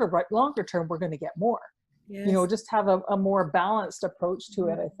longer term we're going to get more. You know, just have a more balanced approach to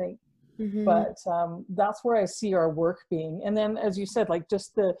it, I think. But that's where I see our work being. And then, as you said, like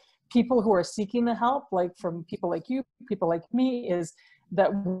just the people who are seeking the help, like from people like you, people like me, is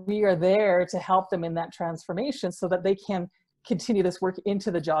that we are there to help them in that transformation so that they can continue this work into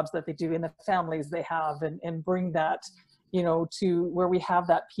the jobs that they do, in the families they have, and bring that, you know, to where we have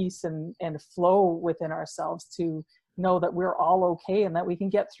that peace and flow within ourselves to know that we're all okay and that we can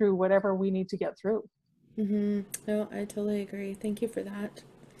get through whatever we need to get through. No, I totally agree. Thank you for that.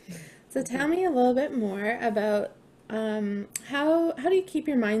 So tell me a little bit more about how do you keep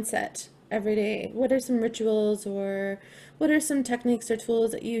your mindset every day? What are some rituals, or what are some techniques or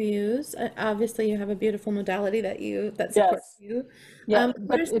tools that you use? Obviously, you have a beautiful modality that supports you. Yeah, What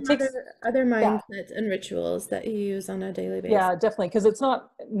but are some it takes, other yeah, mindsets and rituals that you use on a daily basis? yeah, definitely. Because it's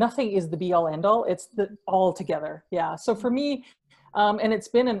not, nothing is the be all end all. It's the all together. Yeah. So for me, and it's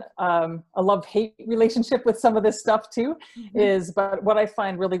been a love-hate relationship with some of this stuff too, but what I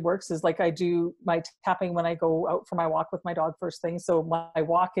find really works is, like, I do my tapping when I go out for my walk with my dog first thing. So my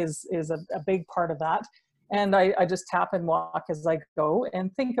walk is a big part of that. And I just tap and walk as I go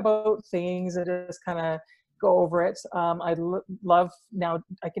and think about things and just kind of go over it. I love, now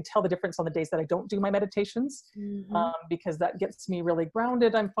I can tell the difference on the days that I don't do my meditations, because that gets me really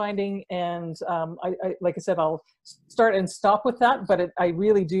grounded, I'm finding. And I like I said, I'll start and stop with that, but I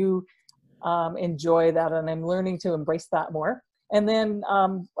really do enjoy that, and I'm learning to embrace that more. And then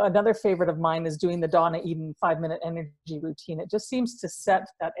another favorite of mine is doing the Donna Eden 5-minute energy routine. It just seems to set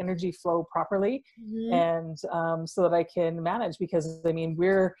that energy flow properly, and so that I can manage, because I mean,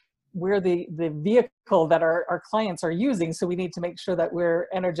 we're the vehicle that our clients are using. So we need to make sure that we're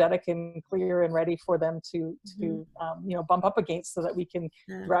energetic and clear and ready for them to you know, bump up against, so that we can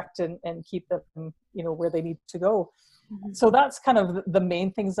direct and keep them, you know, where they need to go. So that's kind of the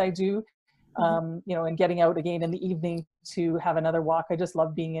main things I do. You know, and getting out again in the evening to have another walk. I just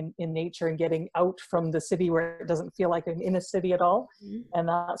love being in nature and getting out from the city, where it doesn't feel like I'm in a city at all. And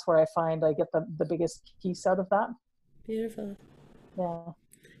that's where I find I get the biggest piece out of that. Beautiful. Yeah.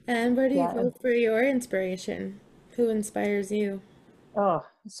 And where do you go for your inspiration? Who inspires you? Oh,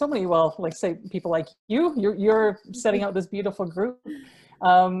 so many, well, like, say, people like you're setting out this beautiful group.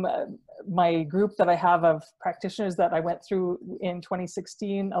 My group that I have of practitioners that I went through in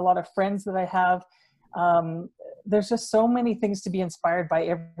 2016, a lot of friends that I have, there's just so many things to be inspired by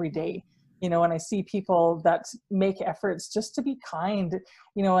every day, you know, and I see people that make efforts just to be kind,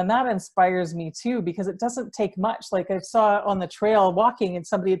 you know, and that inspires me too, because it doesn't take much. Like, I saw on the trail walking, and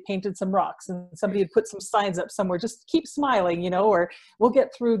somebody had painted some rocks, and somebody had put some signs up somewhere, just keep smiling, you know, or we'll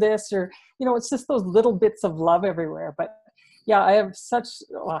get through this, or, you know, it's just those little bits of love everywhere. But yeah, I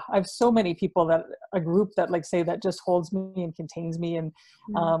have so many people, that a group that, like, say, that just holds me and contains me. And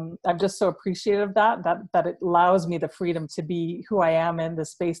I'm just so appreciative of that it allows me the freedom to be who I am in the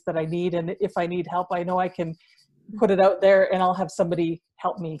space that I need. And if I need help, I know I can put it out there and I'll have somebody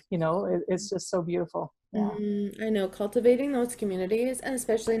help me, you know. It's just so beautiful. Yeah. I know, cultivating those communities, and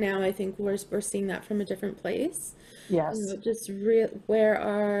especially now, I think we're seeing that from a different place. You Yes. know, just where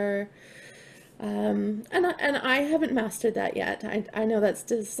our And I haven't mastered that yet. I know that's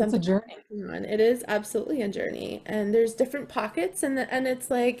just It's a something journey. I'm working on. It is absolutely a journey, and there's different pockets, and it's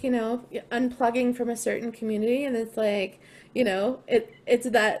like, unplugging from a certain community, and it's like, it's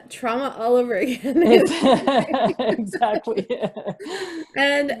that trauma all over again. It's exactly.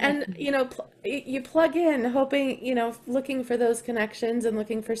 And you plug in hoping, looking for those connections and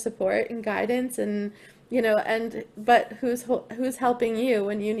looking for support and guidance, and but who's helping you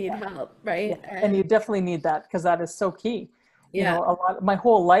when you need help, Yeah, right? and you And definitely need that because that is so key. yeah. My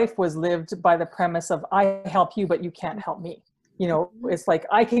whole life was lived by the premise of I help you, but you can't help me. Mhm. It's like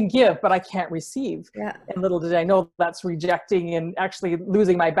I can give, but I can't receive. Yeah. And little did I know that's rejecting and actually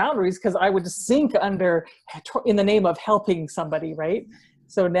losing my boundaries because I would sink under in the name of helping somebody, right?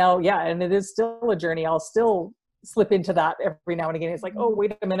 So now, yeah, and it is still a journey. I'll still slip into that every now and again. It's like, oh, Mhm.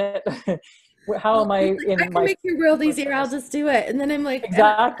 wait a minute. How Well, am it's I like, I in can my make your world with easier, I'll this? just do it. And then I'm like, and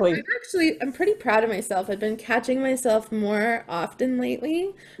Exactly. I'm pretty proud of myself. I've been catching myself more often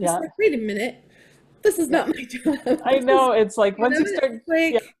lately. It's Yeah. like, wait a minute, this is Yeah. not my job. I know. It's like once you It's start,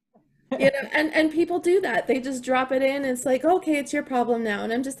 yeah, like, and people do that. They just drop it in. It's like, okay, it's your problem now.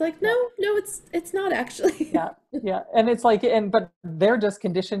 And I'm just like, yeah, no, no, it's not actually. yeah, yeah. And it's like, but they're just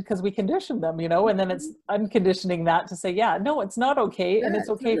conditioned because we condition them, and then it's unconditioning that to say, yeah, no, it's not okay. And Yeah, it's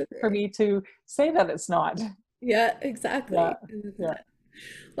okay for totally. me to say that it's not. Yeah, Yeah. exactly. Yeah.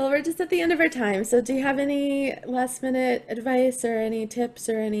 Well, we're just at the end of our time. So do you have any last minute advice or any tips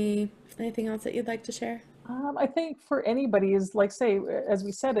or anything else that you'd like to share? I think for anybody is like, say, as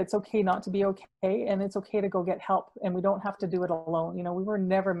we said, it's okay not to be okay, and it's okay to go get help, and we don't have to do it alone. We were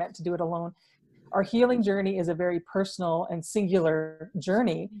never meant to do it alone. Our healing journey is a very personal and singular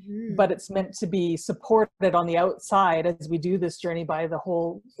journey, Hmm. but it's meant to be supported on the outside as we do this journey by the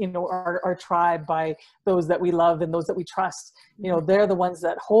whole, our tribe, by those that we love and those that we trust. They're the ones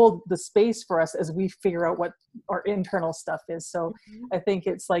that hold the space for us as we figure out what our internal stuff is. So I think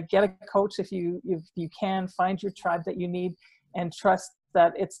it's like, get a coach if you can, find your tribe that you need, and trust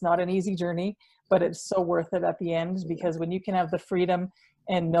that it's not an easy journey, but it's so worth it at the end, because when you can have the freedom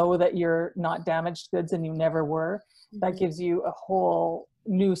and know that you're not damaged goods and you never were, that Hmm. gives you a whole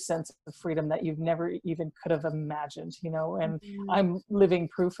new sense of freedom that you've never even could have imagined, and Hmm. I'm living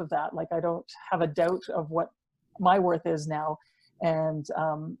proof of that. Like, I don't have a doubt of what my worth is now. And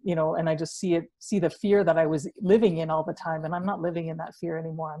and I just see the fear that I was living in all the time, and I'm not living in that fear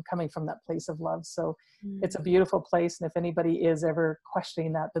anymore. I'm coming from that place of love. So it's a beautiful place, and if anybody is ever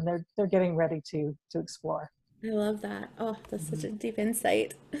questioning that, then they're getting ready to explore. I love that. Oh, that's such Mhm. a deep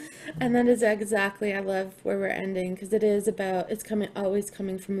insight. And that is exactly, I love where we're ending because it is about, it's always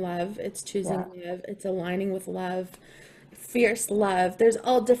coming from love. It's choosing Yeah, love. It's aligning with love, fierce love. There's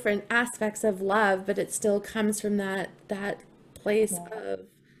all different aspects of love, but it still comes from that place yeah, of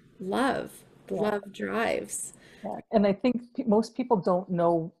love. The yeah. love drives. Yeah. And I think most people don't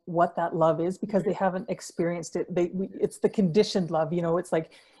know what that love is because they haven't experienced it. It's the conditioned love, it's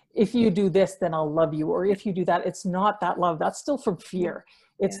like, if you do this, then I'll love you. Or if you do that, it's not that love. That's still from fear.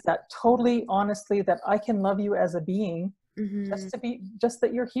 Yeah. It's that totally honestly that I can love you as a being, Hmm. just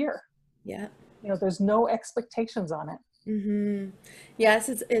that you're here. Yeah. There's no expectations on it. Hmm. Yes,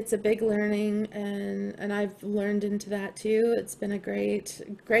 it's a big learning, and I've learned into that too. It's been a great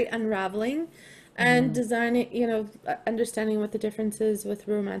unraveling and Hmm. designing, understanding what the difference is with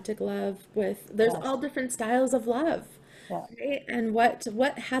romantic love, with there's Yes. all different styles of love, Yeah, right? And what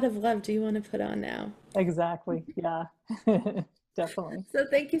hat of love do you want to put on now? exactly. Yeah. Definitely. So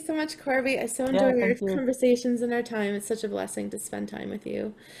thank you so much, Corby. I so Yeah. enjoy our Thank you. conversations and our time. It's such a blessing to spend time with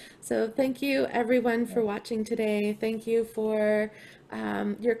you. So thank you, everyone, for Yeah. watching today. Thank you for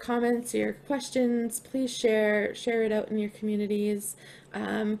your comments, your questions. Please share it out in your communities.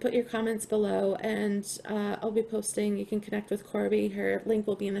 Put your comments below, and I'll be posting. You can connect with Corby. Her link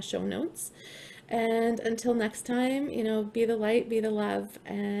will be in the show notes. And until next time, be the light, be the love,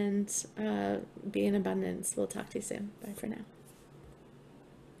 and be in abundance. We'll talk to you soon. Bye for now.